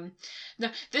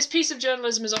 Now, this piece of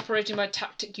journalism is operating by a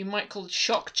tactic you might call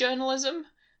shock journalism.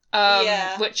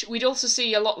 Which we'd also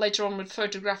see a lot later on with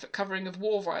photographic covering of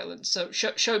war violence. So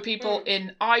show people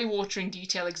in eye-watering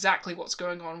detail exactly what's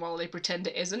going on while they pretend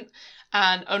it isn't,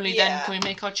 and only then can we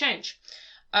make our change.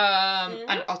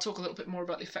 And I'll talk a little bit more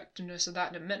about the effectiveness of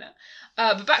that in a minute.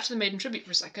 But back to the Maiden Tribute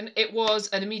for a second. It was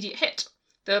an immediate hit.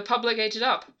 The public ate it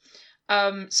up.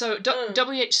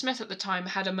 W.H. Smith at the time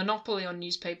had a monopoly on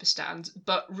newspaper stands,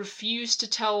 but refused to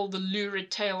tell the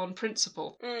lurid tale on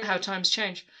principle, how times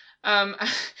change.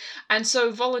 And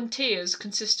so volunteers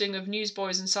consisting of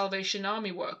newsboys and Salvation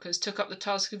Army workers took up the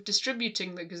task of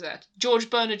distributing the Gazette.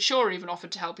 George Bernard Shaw even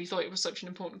offered to help. He thought it was such an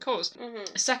important cause.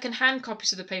 Second-hand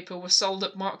copies of the paper were sold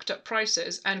at marked-up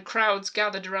prices, and crowds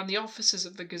gathered around the offices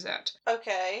of the Gazette.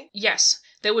 Okay. Yes,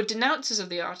 there were denouncers of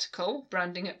the article,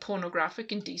 branding it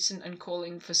pornographic, indecent, and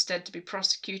calling for Stead to be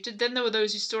prosecuted. Then there were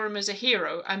those who saw him as a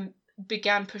hero and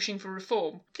began pushing for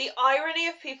reform. The irony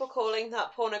of people calling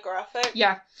that pornographic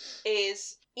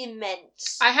is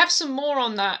immense. I have some more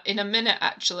on that in a minute,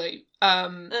 actually,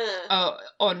 on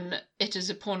it as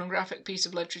a pornographic piece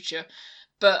of literature.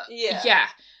 But,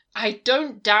 I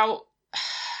don't doubt...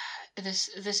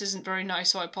 This isn't very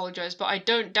nice, so I apologise, but I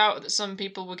don't doubt that some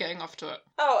people were getting off to it.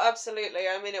 Oh, absolutely.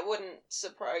 I mean, it wouldn't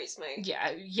surprise me.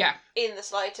 Yeah. In the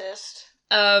slightest.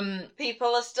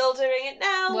 People are still doing it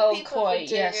now. Well, people have been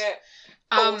doing it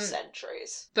for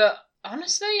centuries. But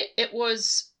honestly, there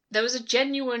was a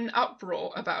genuine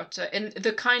uproar about it, in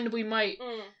the kind we might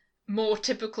more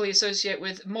typically associate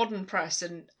with modern press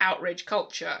and outrage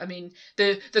culture. I mean,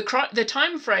 the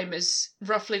time frame is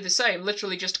roughly the same,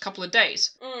 literally just a couple of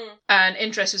days. And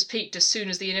interest was piqued as soon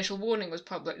as the initial warning was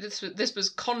public. This was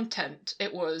content.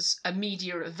 It was a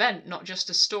media event, not just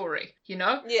a story, you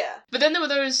know? Yeah. But then there were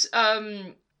those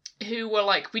who were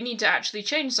like, we need to actually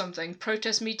change something.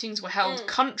 Protest meetings were held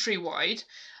countrywide,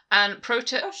 and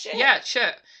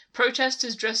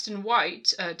protesters dressed in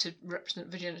white to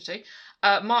represent virginity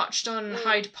marched on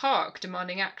Hyde Park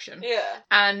demanding action. Yeah.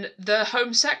 And the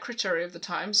Home Secretary of the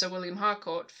time, Sir William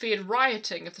Harcourt, feared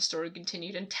rioting if the story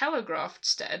continued and telegraphed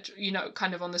Stead,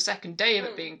 kind of on the second day of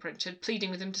it being printed, pleading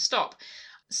with him to stop.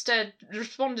 Stead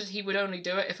responded he would only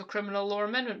do it if a criminal law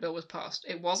amendment bill was passed.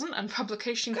 It wasn't, and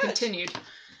publication continued.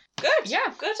 Good.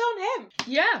 Yeah. Good on him.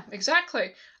 Yeah,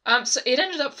 exactly. So it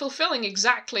ended up fulfilling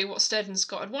exactly what Stead and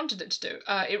Scott had wanted it to do.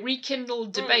 It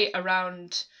rekindled debate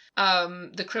around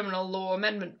the Criminal Law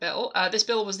Amendment Bill. This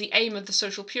bill was the aim of the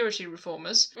social purity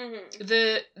reformers.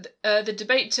 The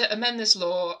debate to amend this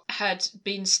law had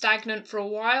been stagnant for a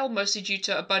while, mostly due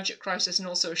to a budget crisis and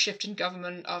also a shift in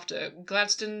government after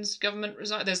Gladstone's government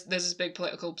resigned. There's this big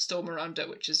political storm around it,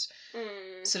 which is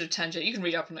sort of tangent. You can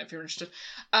read up on it if you're interested.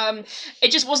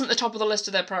 It just wasn't the top of the list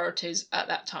of their priorities at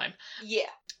that time. Yeah.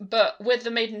 But with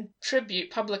the Maiden Tribute,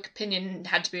 public opinion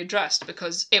had to be addressed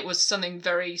because it was something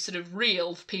very sort of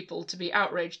real for people to be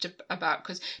outraged about,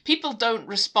 because people don't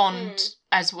respond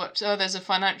as what, there's a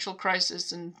financial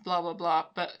crisis and blah blah blah,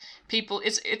 but people,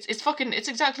 it's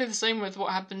exactly the same with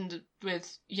what happened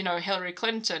with Hillary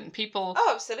Clinton. People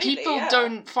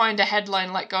don't find a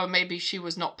headline like, oh, maybe she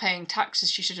was not paying taxes,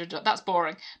 she should have done, that's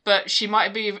boring, but she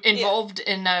might be involved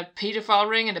in a paedophile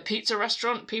ring in a pizza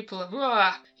restaurant. People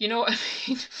are, you know what I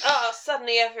mean? Oh,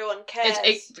 suddenly everyone cares.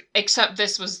 Except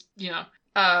this was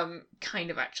kind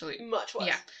of actually much worse.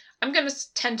 Yeah. I'm going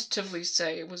to tentatively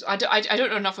say it was... I don't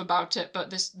know enough about it,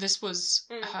 but this was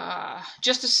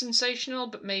just as sensational,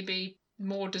 but maybe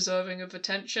more deserving of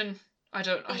attention. I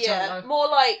don't know. More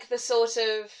like the sort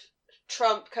of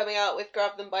Trump coming out with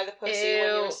grab them by the pussy,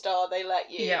 when you're a star, they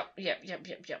let you. Yep.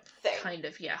 Thing. Kind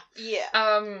of, yeah.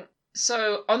 Yeah.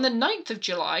 So, on the 9th of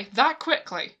July, that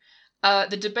quickly,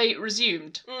 the debate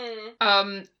resumed.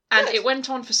 And it went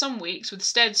on for some weeks, with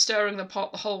Stead stirring the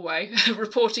pot the whole way,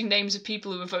 reporting names of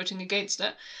people who were voting against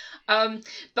it.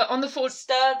 But on the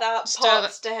Stir that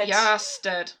pot, Stead. Yeah,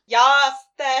 Stead. Yeah,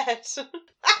 Stead.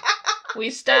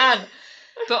 We stand.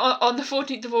 But on the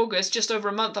 14th of August, just over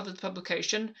a month after the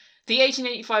publication, the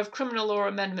 1885 Criminal Law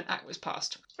Amendment Act was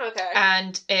passed. Okay.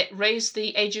 And it raised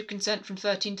the age of consent from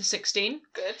 13 to 16.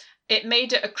 Good. It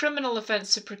made it a criminal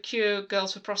offence to procure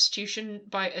girls for prostitution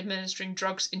by administering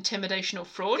drugs, intimidation or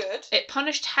fraud. Good. It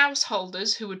punished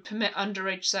householders who would permit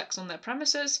underage sex on their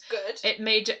premises. Good. It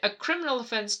made it a criminal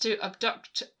offence to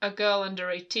abduct a girl under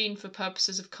 18 for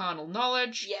purposes of carnal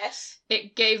knowledge. Yes.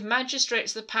 It gave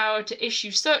magistrates the power to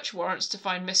issue search warrants to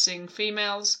find missing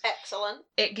females. Excellent.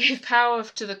 It gave power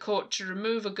to the court to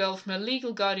remove a girl from her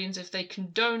legal guardians if they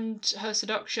condoned her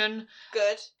seduction.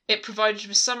 Good. It provided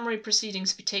for summary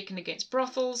proceedings to be taken against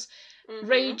brothels,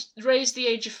 raised the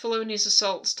age of felonious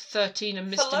assaults to 13 and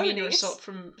misdemeanor assault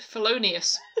from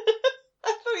felonious.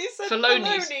 I thought you said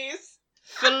felonies.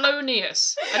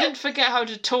 Felonious. I didn't forget how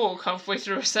to talk halfway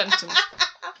through a sentence.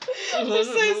 I'm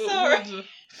so sorry.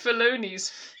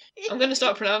 Felonies. I'm going to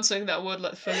start pronouncing that word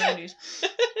like felonies.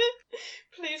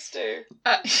 Please do.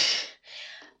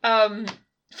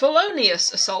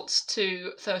 Felonious assaults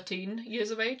to 13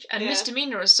 years of age, and Yeah.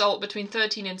 misdemeanor assault between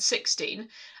 13 and 16.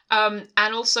 And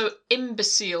also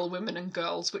imbecile women and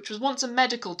girls, which was once a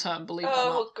medical term, believe it or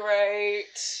not. Oh,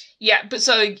 great. Yeah, but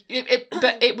so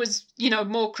it was,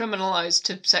 more criminalised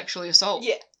to sexually assault.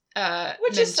 Yeah.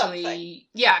 Which is something.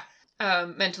 Yeah.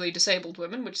 Mentally disabled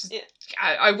women, which is... Yeah.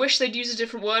 I wish they'd use a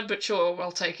different word, but sure,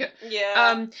 I'll take it.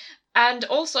 Yeah. And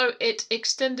also it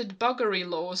extended buggery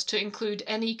laws to include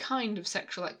any kind of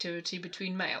sexual activity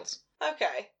between males.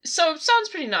 Okay. So, sounds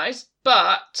pretty nice,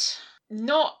 but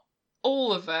not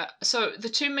all of it. So, the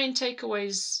two main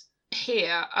takeaways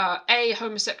here are, A,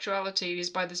 homosexuality is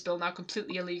by this bill now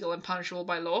completely illegal and punishable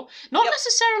by law. Not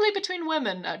necessarily between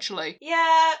women, actually.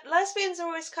 Yeah, lesbians are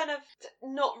always kind of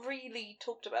not really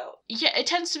talked about. Yeah, it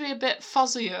tends to be a bit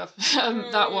fuzzier,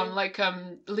 that one, like,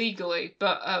 legally,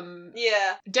 but,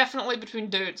 Yeah. definitely between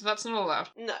dudes, that's not allowed.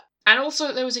 No. And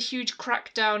also, there was a huge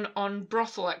crackdown on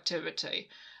brothel activity,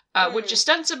 which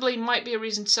ostensibly might be a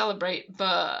reason to celebrate,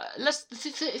 but let's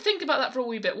think about that for a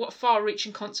wee bit. What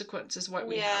far-reaching consequences might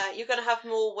we have? Yeah, you're going to have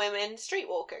more women street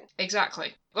walking.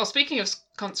 Exactly. Well, speaking of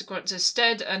consequences,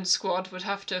 Stead and Squad would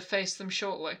have to face them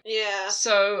shortly. Yeah.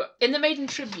 So, in the maiden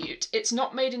tribute, it's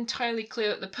not made entirely clear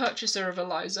that the purchaser of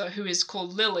Eliza, who is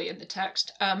called Lily in the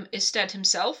text, is Stead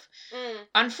himself.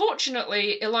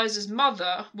 Unfortunately, Eliza's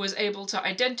mother was able to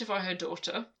identify her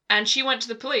daughter, and she went to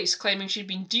the police claiming she'd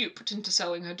been duped into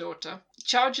selling her daughter.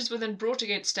 Charges were then brought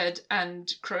against Stead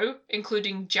and crew,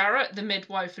 including Jarrett, the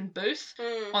midwife, and Booth,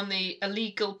 on the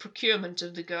illegal procurement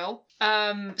of the girl.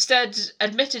 Stead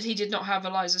admitted he did not have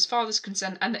Eliza's father's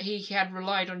consent and that he had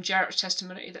relied on Jarrett's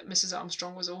testimony that Mrs.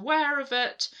 Armstrong was aware of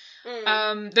it.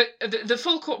 The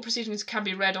full court proceedings can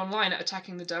be read online at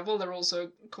Attacking the Devil. They're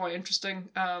also quite interesting,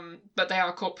 but they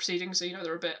are court proceedings, so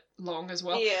they're a bit long as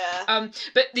well. Yeah.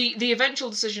 But the eventual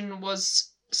decision was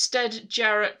Stead,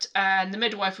 Jarrett, and the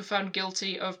midwife were found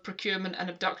guilty of procurement and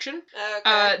abduction.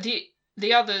 Okay.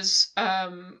 The others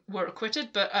were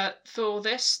acquitted, but for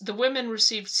this, the women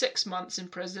received 6 months in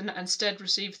prison and Stead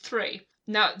received 3.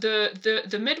 Now,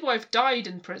 the midwife died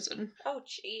in prison. Oh,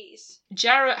 jeez.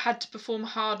 Jarrett had to perform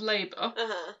hard labour.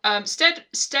 Uh-huh.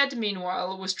 Stead,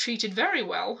 meanwhile, was treated very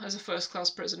well as a first-class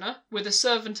prisoner, with a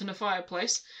servant and a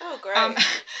fireplace. Oh, great.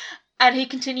 And he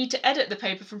continued to edit the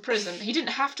paper from prison. He didn't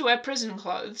have to wear prison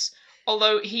clothes,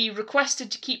 although he requested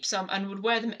to keep some and would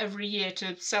wear them every year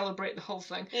to celebrate the whole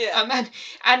thing. Yeah.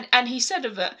 And he said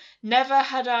of it, "Never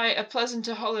had I a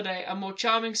pleasanter holiday, a more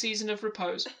charming season of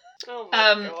repose." Oh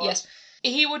my God. Yes.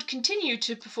 He would continue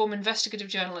to perform investigative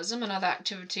journalism and other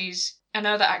activities, and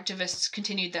other activists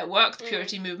continued their work. The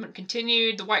Purity movement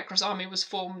continued. The White Cross Army was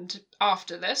formed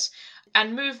after this.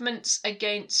 And movements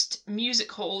against music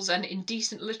halls and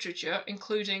indecent literature,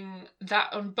 including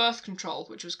that on birth control,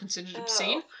 which was considered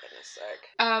obscene. Oh,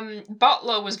 goodness sake.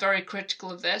 Butler was very critical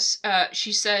of this.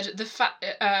 She said, the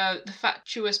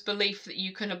fatuous belief that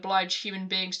you can oblige human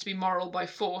beings to be moral by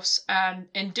force, and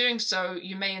in doing so,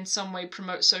 you may in some way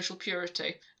promote social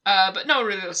purity. But no one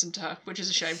really listened to her, which is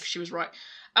a shame, because she was right.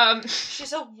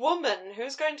 She's a woman.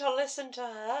 Who's going to listen to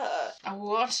her?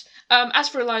 What? As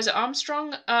for Eliza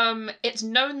Armstrong, it's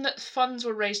known that funds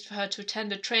were raised for her to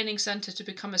attend a training centre to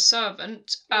become a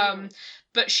servant,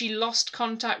 but she lost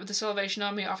contact with the Salvation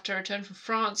Army after her return from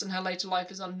France, and her later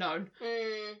life is unknown.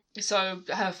 So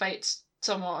her fate's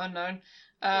somewhat unknown.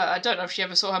 I don't know if she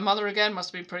ever saw her mother again. Must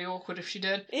have been pretty awkward if she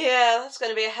did. Yeah, that's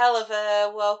going to be a hell of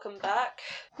a welcome back.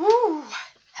 Woo!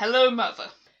 Hello, mother.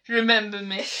 Remember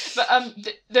me. But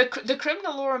the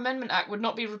Criminal Law Amendment Act would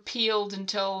not be repealed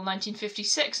until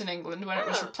 1956 in England, when it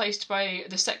was replaced by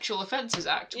the Sexual Offences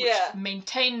Act, which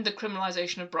maintained the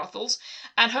criminalisation of brothels,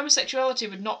 and homosexuality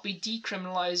would not be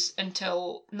decriminalised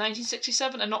until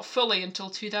 1967 and not fully until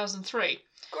 2003.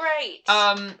 Great.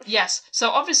 Yes. So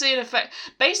obviously, in effect,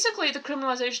 basically the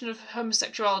criminalisation of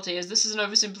homosexuality this is an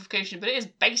oversimplification, but it is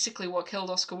basically what killed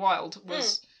Oscar Wilde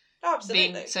was. Oh,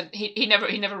 absolutely. Being sent, he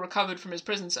never recovered from his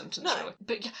prison sentence. No. Really.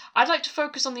 But I'd like to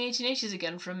focus on the 1880s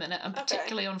again for a minute, and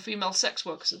particularly on female sex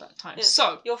workers at that time. Yeah.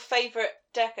 So your favourite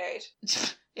decade?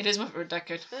 It is my favourite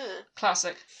decade.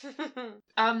 Classic.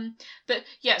 But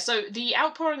yeah, so the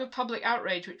outpouring of public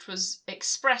outrage, which was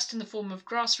expressed in the form of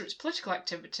grassroots political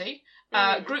activity,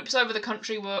 Groups over the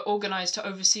country were organised to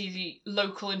oversee the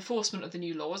local enforcement of the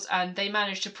new laws, and they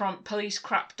managed to prompt police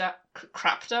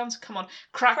crackdowns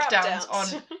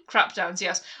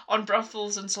on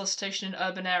brothels and solicitation in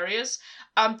urban areas,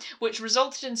 which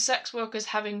resulted in sex workers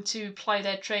having to ply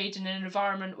their trade in an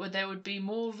environment where they would be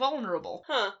more vulnerable.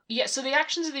 Yeah, so the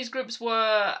actions of these groups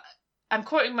were, I'm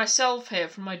quoting myself here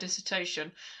from my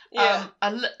dissertation,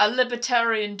 a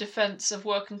libertarian defence of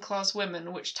working class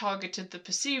women which targeted the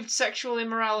perceived sexual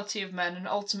immorality of men and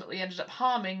ultimately ended up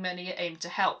harming many it aimed to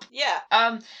help.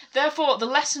 Therefore, the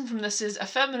lesson from this is a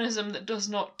feminism that does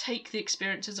not take the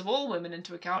experiences of all women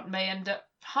into account may end up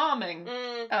harming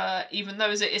even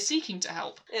those it is seeking to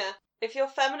help. Yeah. If your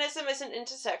feminism isn't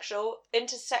intersectional,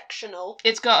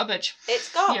 it's garbage.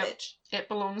 It's garbage. Yep. It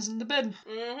belongs in the bin.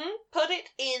 Put it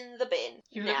in the bin.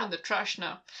 You live in the trash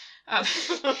now. But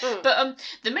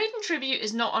the Maiden Tribute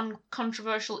is not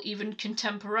uncontroversial even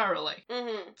contemporarily.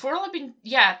 For all I've been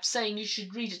saying you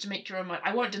should read it to make your own mind,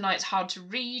 I won't deny it's hard to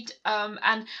read.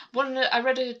 And I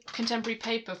read a contemporary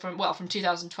paper from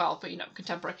 2012, but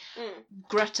contemporary.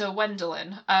 Greta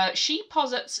Wendelin. She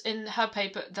posits in her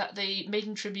paper that the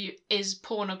Maiden Tribute is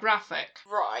pornographic.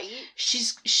 Right.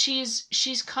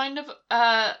 She's kind of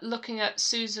looking at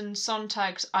Susan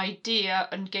Sontag's idea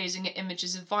and gazing at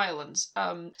images of violence.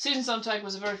 Susan Sontag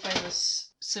was a very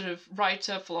famous sort of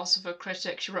writer, philosopher,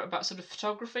 critic. She wrote about sort of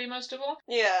photography most of all.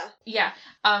 Yeah.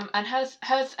 And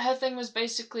her thing was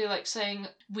basically like saying,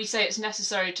 we say it's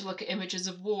necessary to look at images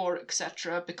of war,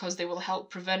 etc., because they will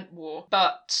help prevent war.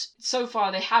 But so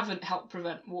far they haven't helped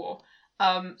prevent war.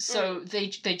 So they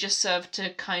just serve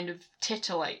to kind of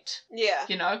titillate. Yeah.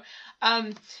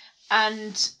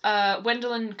 And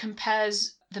Wendelin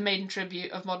compares the Maiden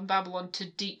Tribute of Modern Babylon to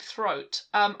Deep Throat.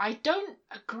 I don't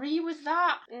agree with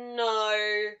that.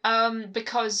 No.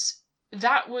 Because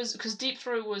Deep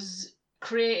Throat was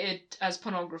created as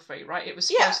pornography, right? It was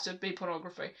supposed to be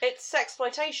pornography. It's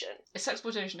sexploitation. It's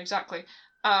sexploitation, exactly.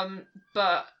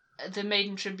 But the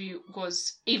Maiden Tribute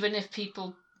was, even if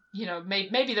people,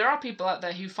 maybe there are people out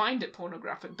there who find it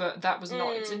pornographic, but that was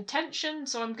not its intention,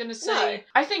 so I'm going to say,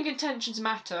 I think intentions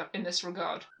matter in this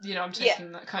regard. I'm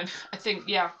taking that kind of, I think,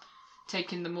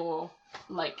 taking the more,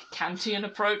 like, Kantian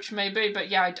approach, maybe,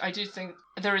 but I do think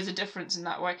there is a difference in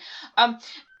that way.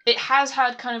 It has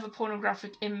had kind of a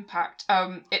pornographic impact.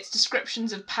 Its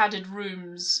descriptions of padded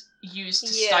rooms used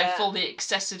to stifle the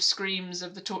excessive screams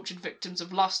of the tortured victims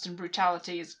of lust and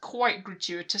brutality is quite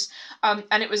gratuitous. And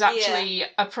it was actually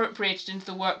appropriated into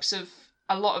the works of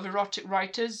a lot of erotic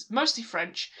writers, mostly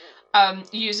French,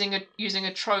 using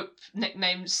a trope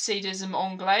nicknamed sadisme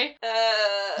anglais.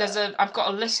 I've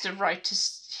got a list of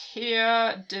writers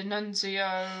here: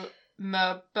 D'Annunzio,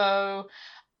 Mirbeau.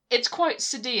 It's quite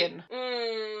Sadian.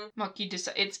 Marquis de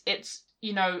Sade. It's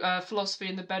philosophy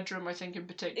in the bedroom, I think, in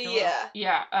particular.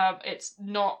 It's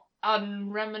not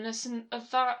unreminiscent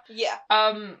of that.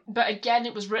 But again,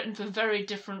 it was written for very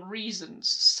different reasons,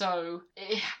 so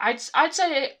I'd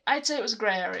say it was a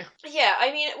grey area.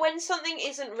 I mean, when something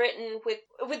isn't written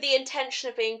with the intention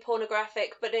of being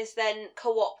pornographic but is then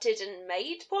co-opted and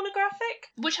made pornographic,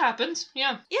 which happens,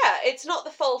 it's not the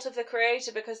fault of the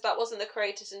creator because that wasn't the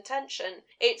creator's intention.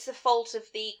 It's the fault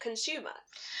of the consumer.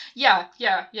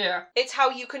 It's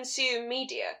how you consume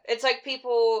media. It's like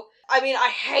people, I mean, I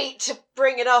hate to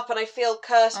bring it up and I feel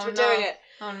cursed for doing it.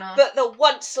 Oh no. But the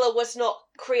Onceler was not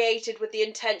created with the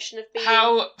intention of being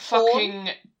How fucking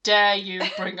dare you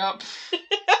bring up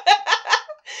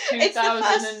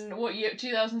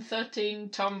 2013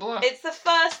 Tumblr. It's the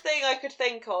first thing I could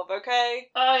think of, okay?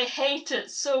 I hate it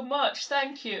so much,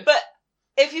 thank you. But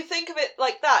if you think of it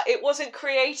like that, it wasn't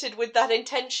created with that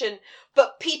intention,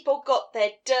 but people got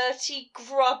their dirty,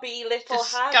 grubby little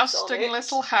disgusting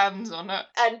little hands on it.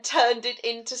 And turned it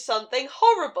into something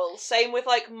horrible. Same with,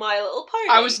 like, My Little Pony.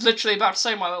 I was literally about to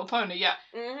say My Little Pony, yeah.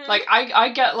 Mm-hmm. Like, I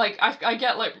get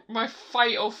my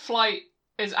fight or flight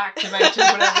is activated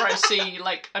whenever I see,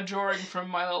 like, a drawing from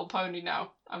My Little Pony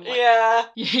now. I'm like,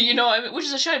 you know what I mean? Which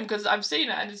is a shame, because I've seen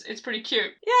it, and it's pretty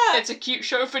cute. Yeah. It's a cute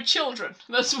show for children.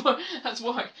 That's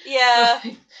why. Yeah.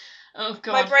 Oh,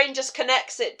 God. My brain just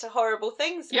connects it to horrible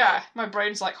things now. Yeah, my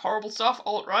brain's like, horrible stuff,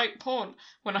 alt-right, porn,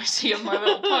 when I see a My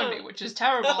Little Pony, which is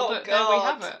terrible, but God. there we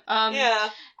have it.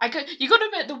 You gotta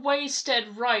admit, the way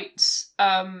Stead writes,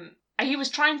 I he was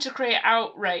trying to create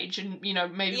outrage, and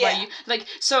maybe by you, like,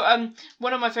 so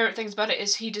one of my favorite things about it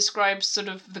is he describes sort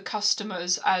of the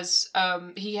customers as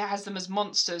he has them as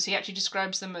monsters. He actually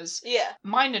describes them as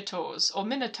minotaurs or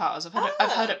minotaurs.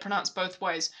 I've heard it pronounced both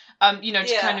ways.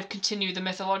 To kind of continue the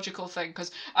mythological thing,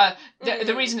 because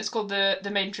the reason it's called the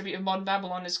Maiden Tribute of Modern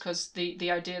Babylon is because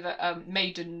the idea that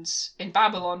maidens in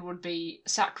Babylon would be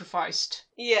sacrificed,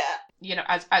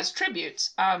 as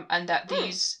tributes, and that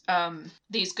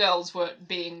these girls were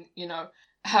being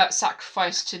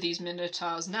sacrificed to these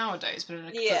minotaurs nowadays, but in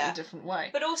a completely different way.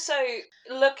 But also,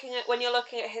 when you're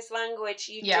looking at his language,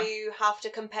 you do have to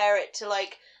compare it to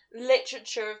like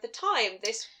literature of the time.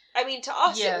 To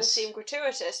us it will seem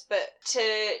gratuitous, but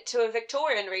to a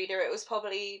Victorian reader it was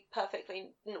probably perfectly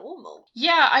normal.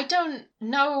 Yeah, I don't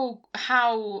know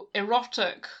how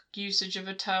erotic usage of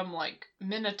a term like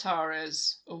minotaur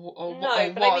is, or I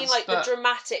mean the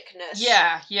dramaticness.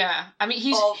 Yeah. I mean,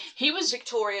 he was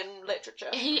Victorian literature.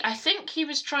 I think he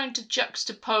was trying to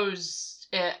juxtapose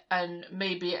it, and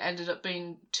maybe it ended up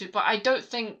being too. But I don't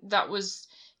think that was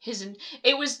his.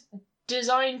 It was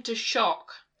designed to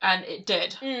shock. And it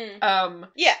did. And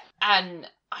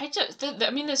I don't. I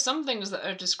mean, there's some things that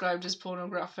are described as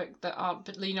pornographic that aren't.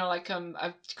 But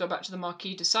to go back to the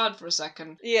Marquis de Sade for a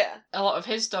second. Yeah. A lot of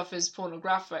his stuff is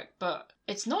pornographic, but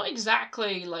it's not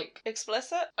exactly like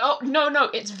explicit. Oh no,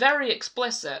 it's very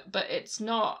explicit, but it's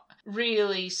not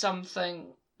really something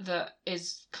that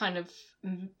is kind of.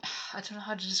 I don't know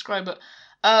how to describe it.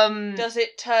 Does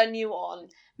it turn you on?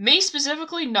 Me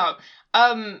specifically, no.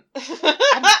 I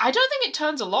don't think it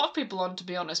turns a lot of people on, to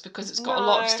be honest, because it's got a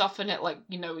lot of stuff in it, like,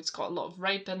 it's got a lot of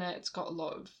rape in it, it's got a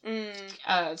lot of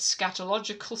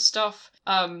scatological stuff,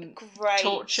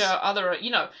 torture, other,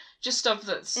 just stuff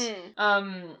that's,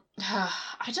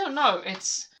 I don't know,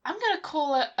 I'm gonna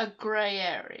call it a grey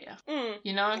area,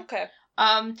 Okay.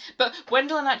 But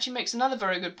Wendelin actually makes another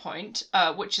very good point,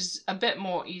 which is a bit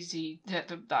more easy,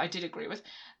 that I did agree with.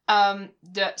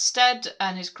 That Stead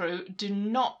and his crew do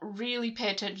not really pay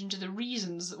attention to the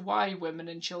reasons why women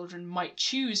and children might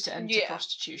choose to enter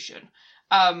prostitution,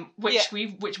 which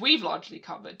we've largely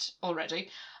covered already.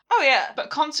 Oh yeah. But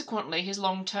consequently, his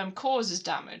long-term cause is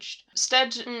damaged.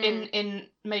 Stead in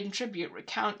Maiden Tribute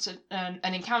recounts an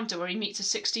encounter where he meets a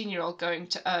 16-year-old going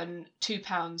to earn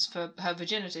 £2 for her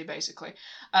virginity, basically.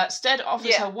 Stead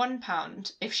offers her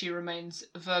 £1 if she remains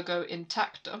Virgo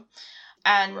intacta.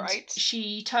 And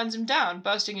she turns him down,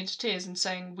 bursting into tears and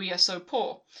saying, "We are so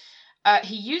poor."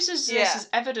 He uses this as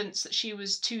evidence that she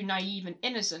was too naive and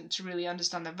innocent to really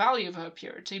understand the value of her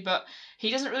purity, but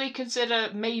he doesn't really consider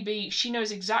maybe she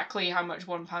knows exactly how much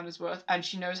 £1 is worth, and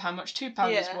she knows how much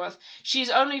 £2 is worth.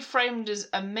 She's only framed as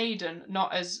a maiden,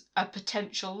 not as a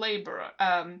potential labourer.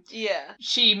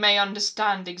 She may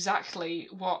understand exactly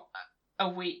what a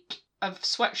week of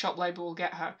sweatshop labour will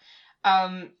get her.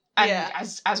 And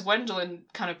as Wendelin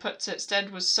kind of puts it, Stead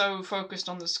was so focused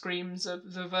on the screams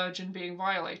of the Virgin being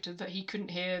violated that he couldn't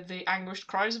hear the anguished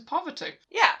cries of poverty.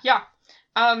 Yeah.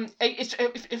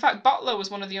 In fact, Butler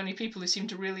was one of the only people who seemed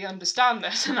to really understand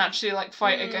this and actually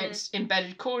fight against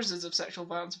embedded causes of sexual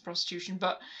violence and prostitution.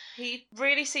 But he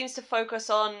really seems to focus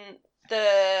on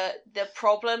the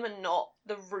problem and not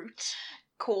the root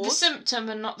cause. The symptom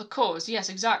and not the cause. Yes,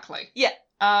 exactly. Yeah.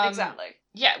 Exactly.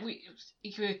 Yeah, we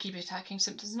keep attacking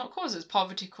symptoms, not causes.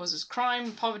 Poverty causes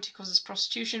crime, poverty causes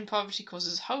prostitution, poverty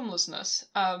causes homelessness.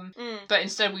 But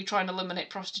instead we try and eliminate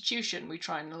prostitution, we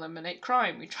try and eliminate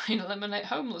crime, we try and eliminate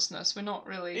homelessness. We're not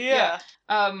really...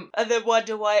 And then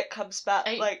wonder why it comes back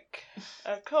like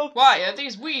a cold. Why are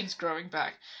these weeds growing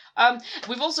back?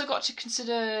 We've also got to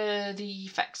consider the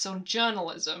effects on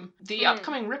journalism. The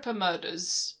upcoming Ripper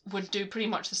murders would do pretty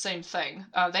much the same thing.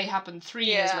 They happened 3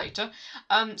 years later.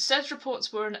 Stead's reports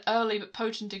were an early but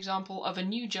potent example of a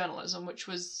new journalism which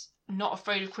was not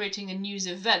afraid of creating a news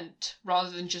event rather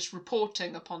than just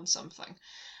reporting upon something.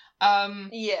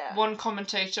 One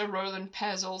commentator, Roland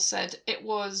Pezel, said it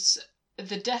was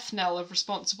the death knell of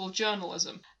responsible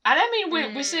journalism. And I mean,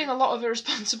 we're seeing a lot of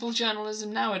irresponsible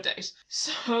journalism nowadays.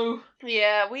 So...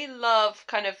 Yeah, we love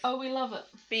kind of... Oh, we love it.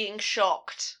 Being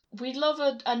shocked. We love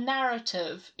a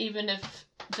narrative, even if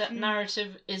that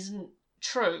narrative isn't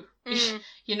true.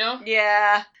 You know?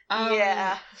 Yeah.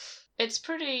 It's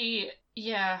pretty...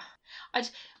 Yeah.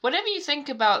 Whenever you think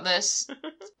about this,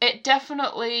 it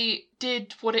definitely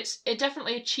did it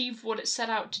definitely achieved what it set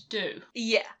out to do.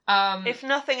 Yeah. If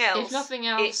nothing else,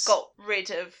 it got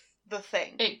rid of the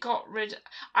thing.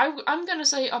 I'm gonna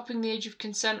say upping the age of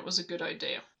consent was a good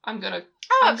idea. I'm gonna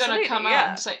come out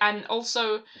and say, and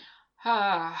also,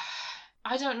 I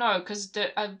don't know, because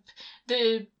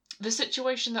the the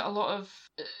situation that a lot of,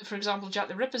 for example, Jack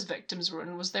the Ripper's victims were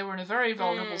in was they were in a very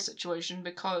vulnerable situation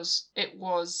because it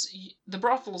was the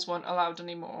brothels weren't allowed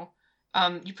anymore.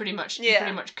 You pretty much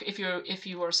if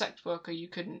you were a sex worker, you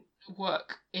couldn't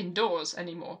work indoors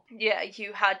anymore. Yeah,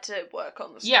 you had to work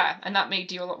on the street. Yeah, and that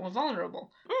made you a lot more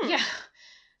vulnerable. Yeah.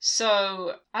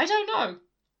 So, I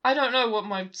don't know what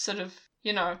my sort of,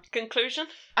 conclusion?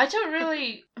 I don't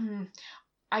really...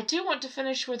 I do want to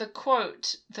finish with a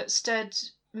quote that Stead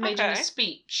made in a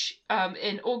speech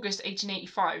in August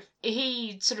 1885.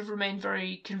 He sort of remained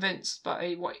very convinced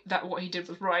by what he did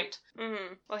was right.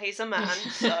 Mm-hmm. Well, he's a man,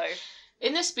 so...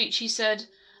 In this speech, he said,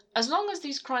 "As long as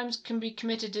these crimes can be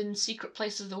committed in secret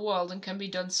places of the world and can be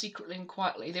done secretly and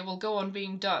quietly, they will go on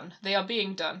being done. They are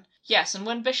being done. Yes, and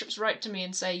when bishops write to me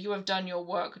and say, 'You have done your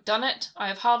work,' done it? I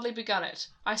have hardly begun it.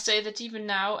 I say that even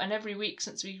now, and every week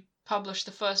since we published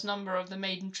the first number of the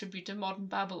maiden tribute to modern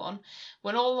Babylon,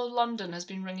 when all of London has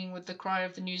been ringing with the cry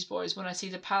of the newsboys, when I see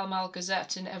the Pall Mall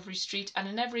Gazette in every street and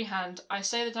in every hand, I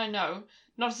say that I know,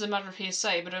 not as a matter of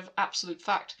hearsay, but of absolute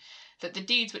fact, that the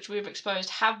deeds which we have exposed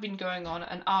have been going on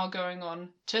and are going on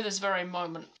to this very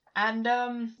moment." And,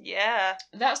 yeah.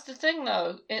 That's the thing,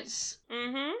 though. It's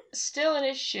still an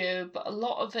issue, but a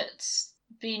lot of it's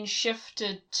been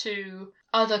shifted to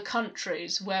other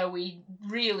countries where we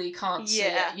really can't see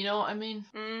it. You know what I mean?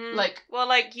 Mm-hmm.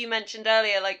 Like you mentioned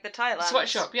earlier, like the Thailand.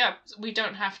 Sweatshop, yeah. We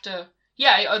don't have to...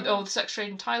 Yeah, or the sex trade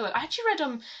in Thailand. I actually read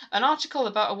an article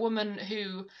about a woman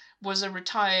who was a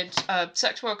retired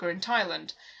sex worker in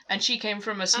Thailand, and she came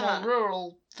from a small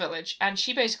rural village, and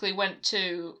she basically went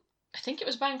to, I think it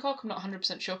was Bangkok, I'm not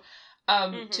 100% sure,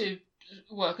 to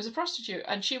work as a prostitute,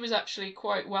 and she was actually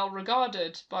quite well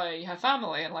regarded by her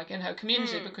family and like in her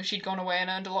community because she'd gone away and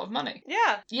earned a lot of money.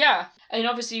 Yeah, and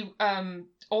obviously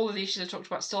all of the issues I talked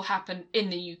about still happen in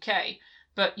the UK,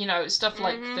 but stuff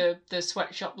like the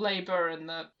sweatshop labour and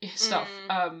the stuff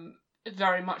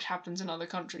very much happens in other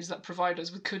countries that provide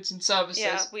us with goods and services.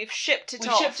 Yeah, we've shipped it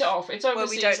off. It's overseas where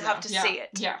we don't have to see it.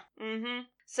 Yeah.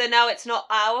 So now it's not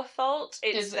our fault,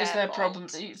 it's their fault. Problem.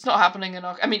 It's not happening in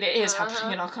our... I mean, it is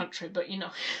happening in our country, but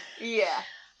Yeah.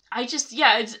 I just...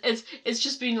 Yeah, it's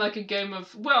just been like a game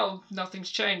of, well,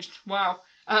 nothing's changed. Wow.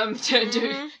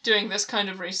 Doing this kind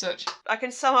of research. I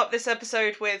can sum up this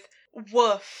episode with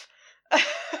woof.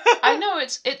 I know,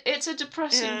 it's a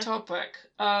depressing topic.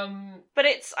 But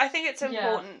I think it's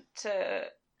important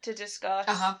to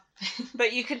discuss.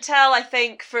 But you can tell, I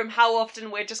think, from how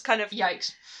often we're just kind of...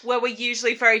 Yikes. Where we're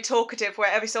usually very talkative,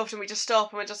 where every so often we just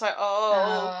stop and we're just like,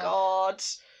 oh, God.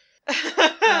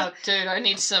 Oh, dude, I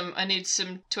need some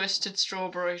Twisted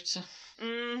Strawberry to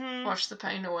wash the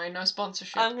pain away. No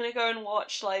sponsorship. I'm going to go and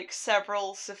watch,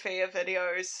 several Sophia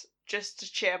videos just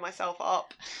to cheer myself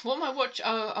up. What am I watching?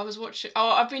 I was watching...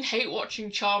 Oh, I've been hate watching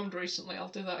Charmed recently. I'll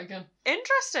do that again.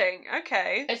 Interesting.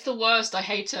 Okay. It's the worst. I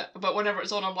hate it. But whenever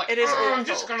it's on, I'm like, it is I'm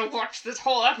just going to watch this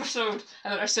whole episode.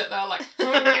 And then I sit there like...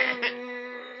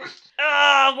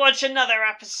 watch another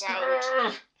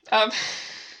episode.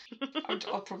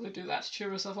 I'll probably do that to cheer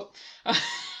myself up.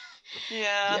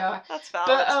 Yeah, that's valid.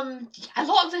 But a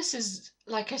lot of this is,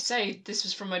 like I say, this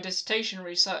was from my dissertation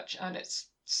research, and it's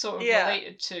sort of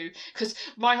related to, because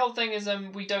my whole thing is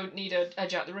we don't need a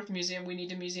Jack the Ripper museum, we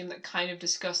need a museum that kind of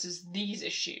discusses these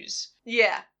issues.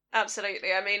 Yeah,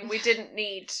 absolutely. I mean, we didn't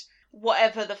need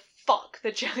whatever the fuck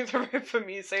the Jack the Ripper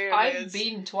museum is.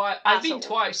 I've been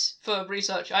twice for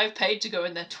research. I've paid to go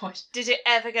in there twice. Did it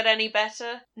ever get any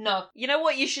better? No. You know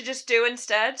what you should just do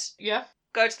instead? Yeah.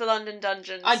 Go to the London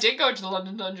Dungeons. I did go to the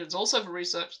London Dungeons, also for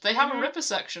research. They have a Ripper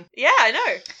section. Yeah, I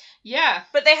know. Yeah.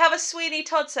 But they have a Sweeney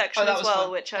Todd section as well,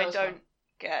 fun. Which I don't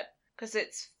get, because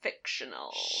it's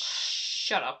fictional.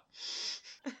 Shut up.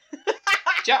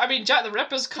 Jack the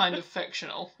Ripper's kind of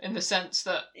fictional, in the sense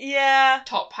that... Yeah.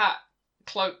 Top hat,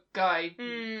 cloak guy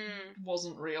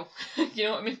wasn't real. You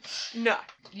know what I mean? No.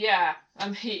 Yeah.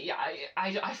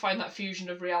 I find that fusion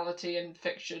of reality and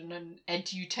fiction and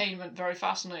edutainment very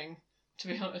fascinating, to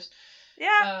be honest.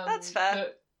 Yeah, that's fair.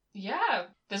 But yeah,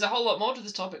 there's a whole lot more to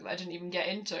this topic that I didn't even get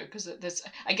into, because there's,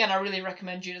 again, I really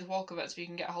recommend Judith Wolkowitz if you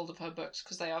can get a hold of her books,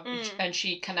 because they are, and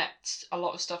she connects a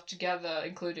lot of stuff together,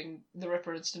 including the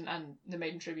Ripper incident and the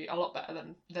Maiden Tribute, a lot better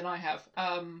than I have.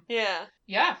 Yeah.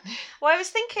 Yeah. Well, I was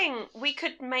thinking we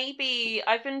could maybe,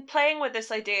 I've been playing with this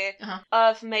idea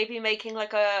of maybe making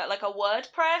like a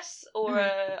WordPress or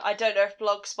I don't know if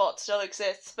Blogspot still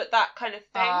exists, but that kind of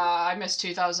thing. I miss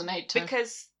 2008 too.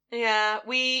 Because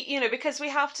because we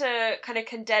have to kind of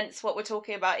condense what we're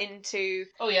talking about into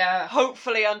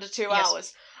hopefully under 2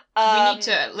 hours. We need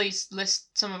to at least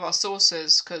list some of our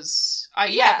sources, because I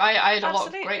had a lot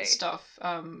of great stuff.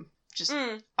 just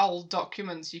old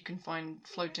documents you can find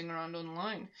floating around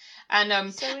online.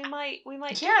 And so we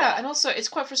might do yeah, that. and also it's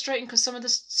quite frustrating because some of the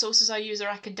sources I use are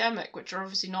academic, which are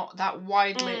obviously not that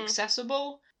widely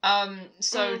accessible.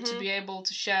 So to be able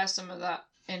to share some of that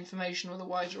information with a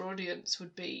wider audience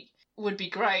would be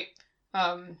great.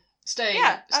 Staying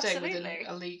within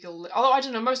a legal. Although I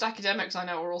don't know, most academics I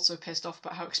know are also pissed off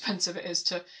about how expensive it is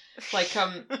to, like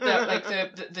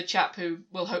the chap who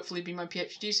will hopefully be my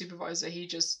PhD supervisor. He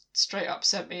just straight up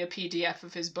sent me a PDF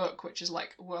of his book, which is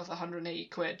like worth 180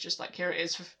 quid. Just like here it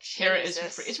is for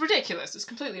free. It's ridiculous. It's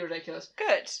completely ridiculous.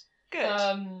 Good.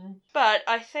 But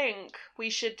I think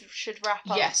we should wrap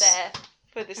up there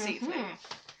for this evening.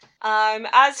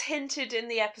 As hinted in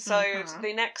the episode,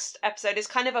 the next episode is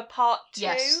kind of a part 2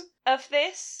 of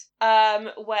this,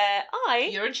 where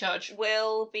You're in charge.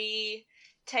 will be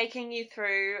taking you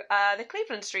through the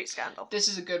Cleveland Street scandal. This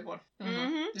is a good one.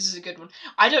 This is a good one.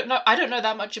 I don't know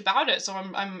that much about it, so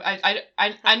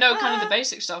I know kind of the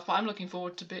basic stuff, but I'm looking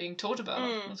forward to being taught about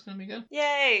it. That's going to be good.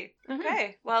 Yay!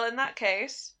 Okay, well in that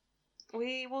case,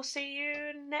 we will see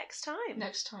you next time.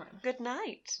 Next time. Good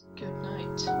night. Good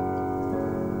night.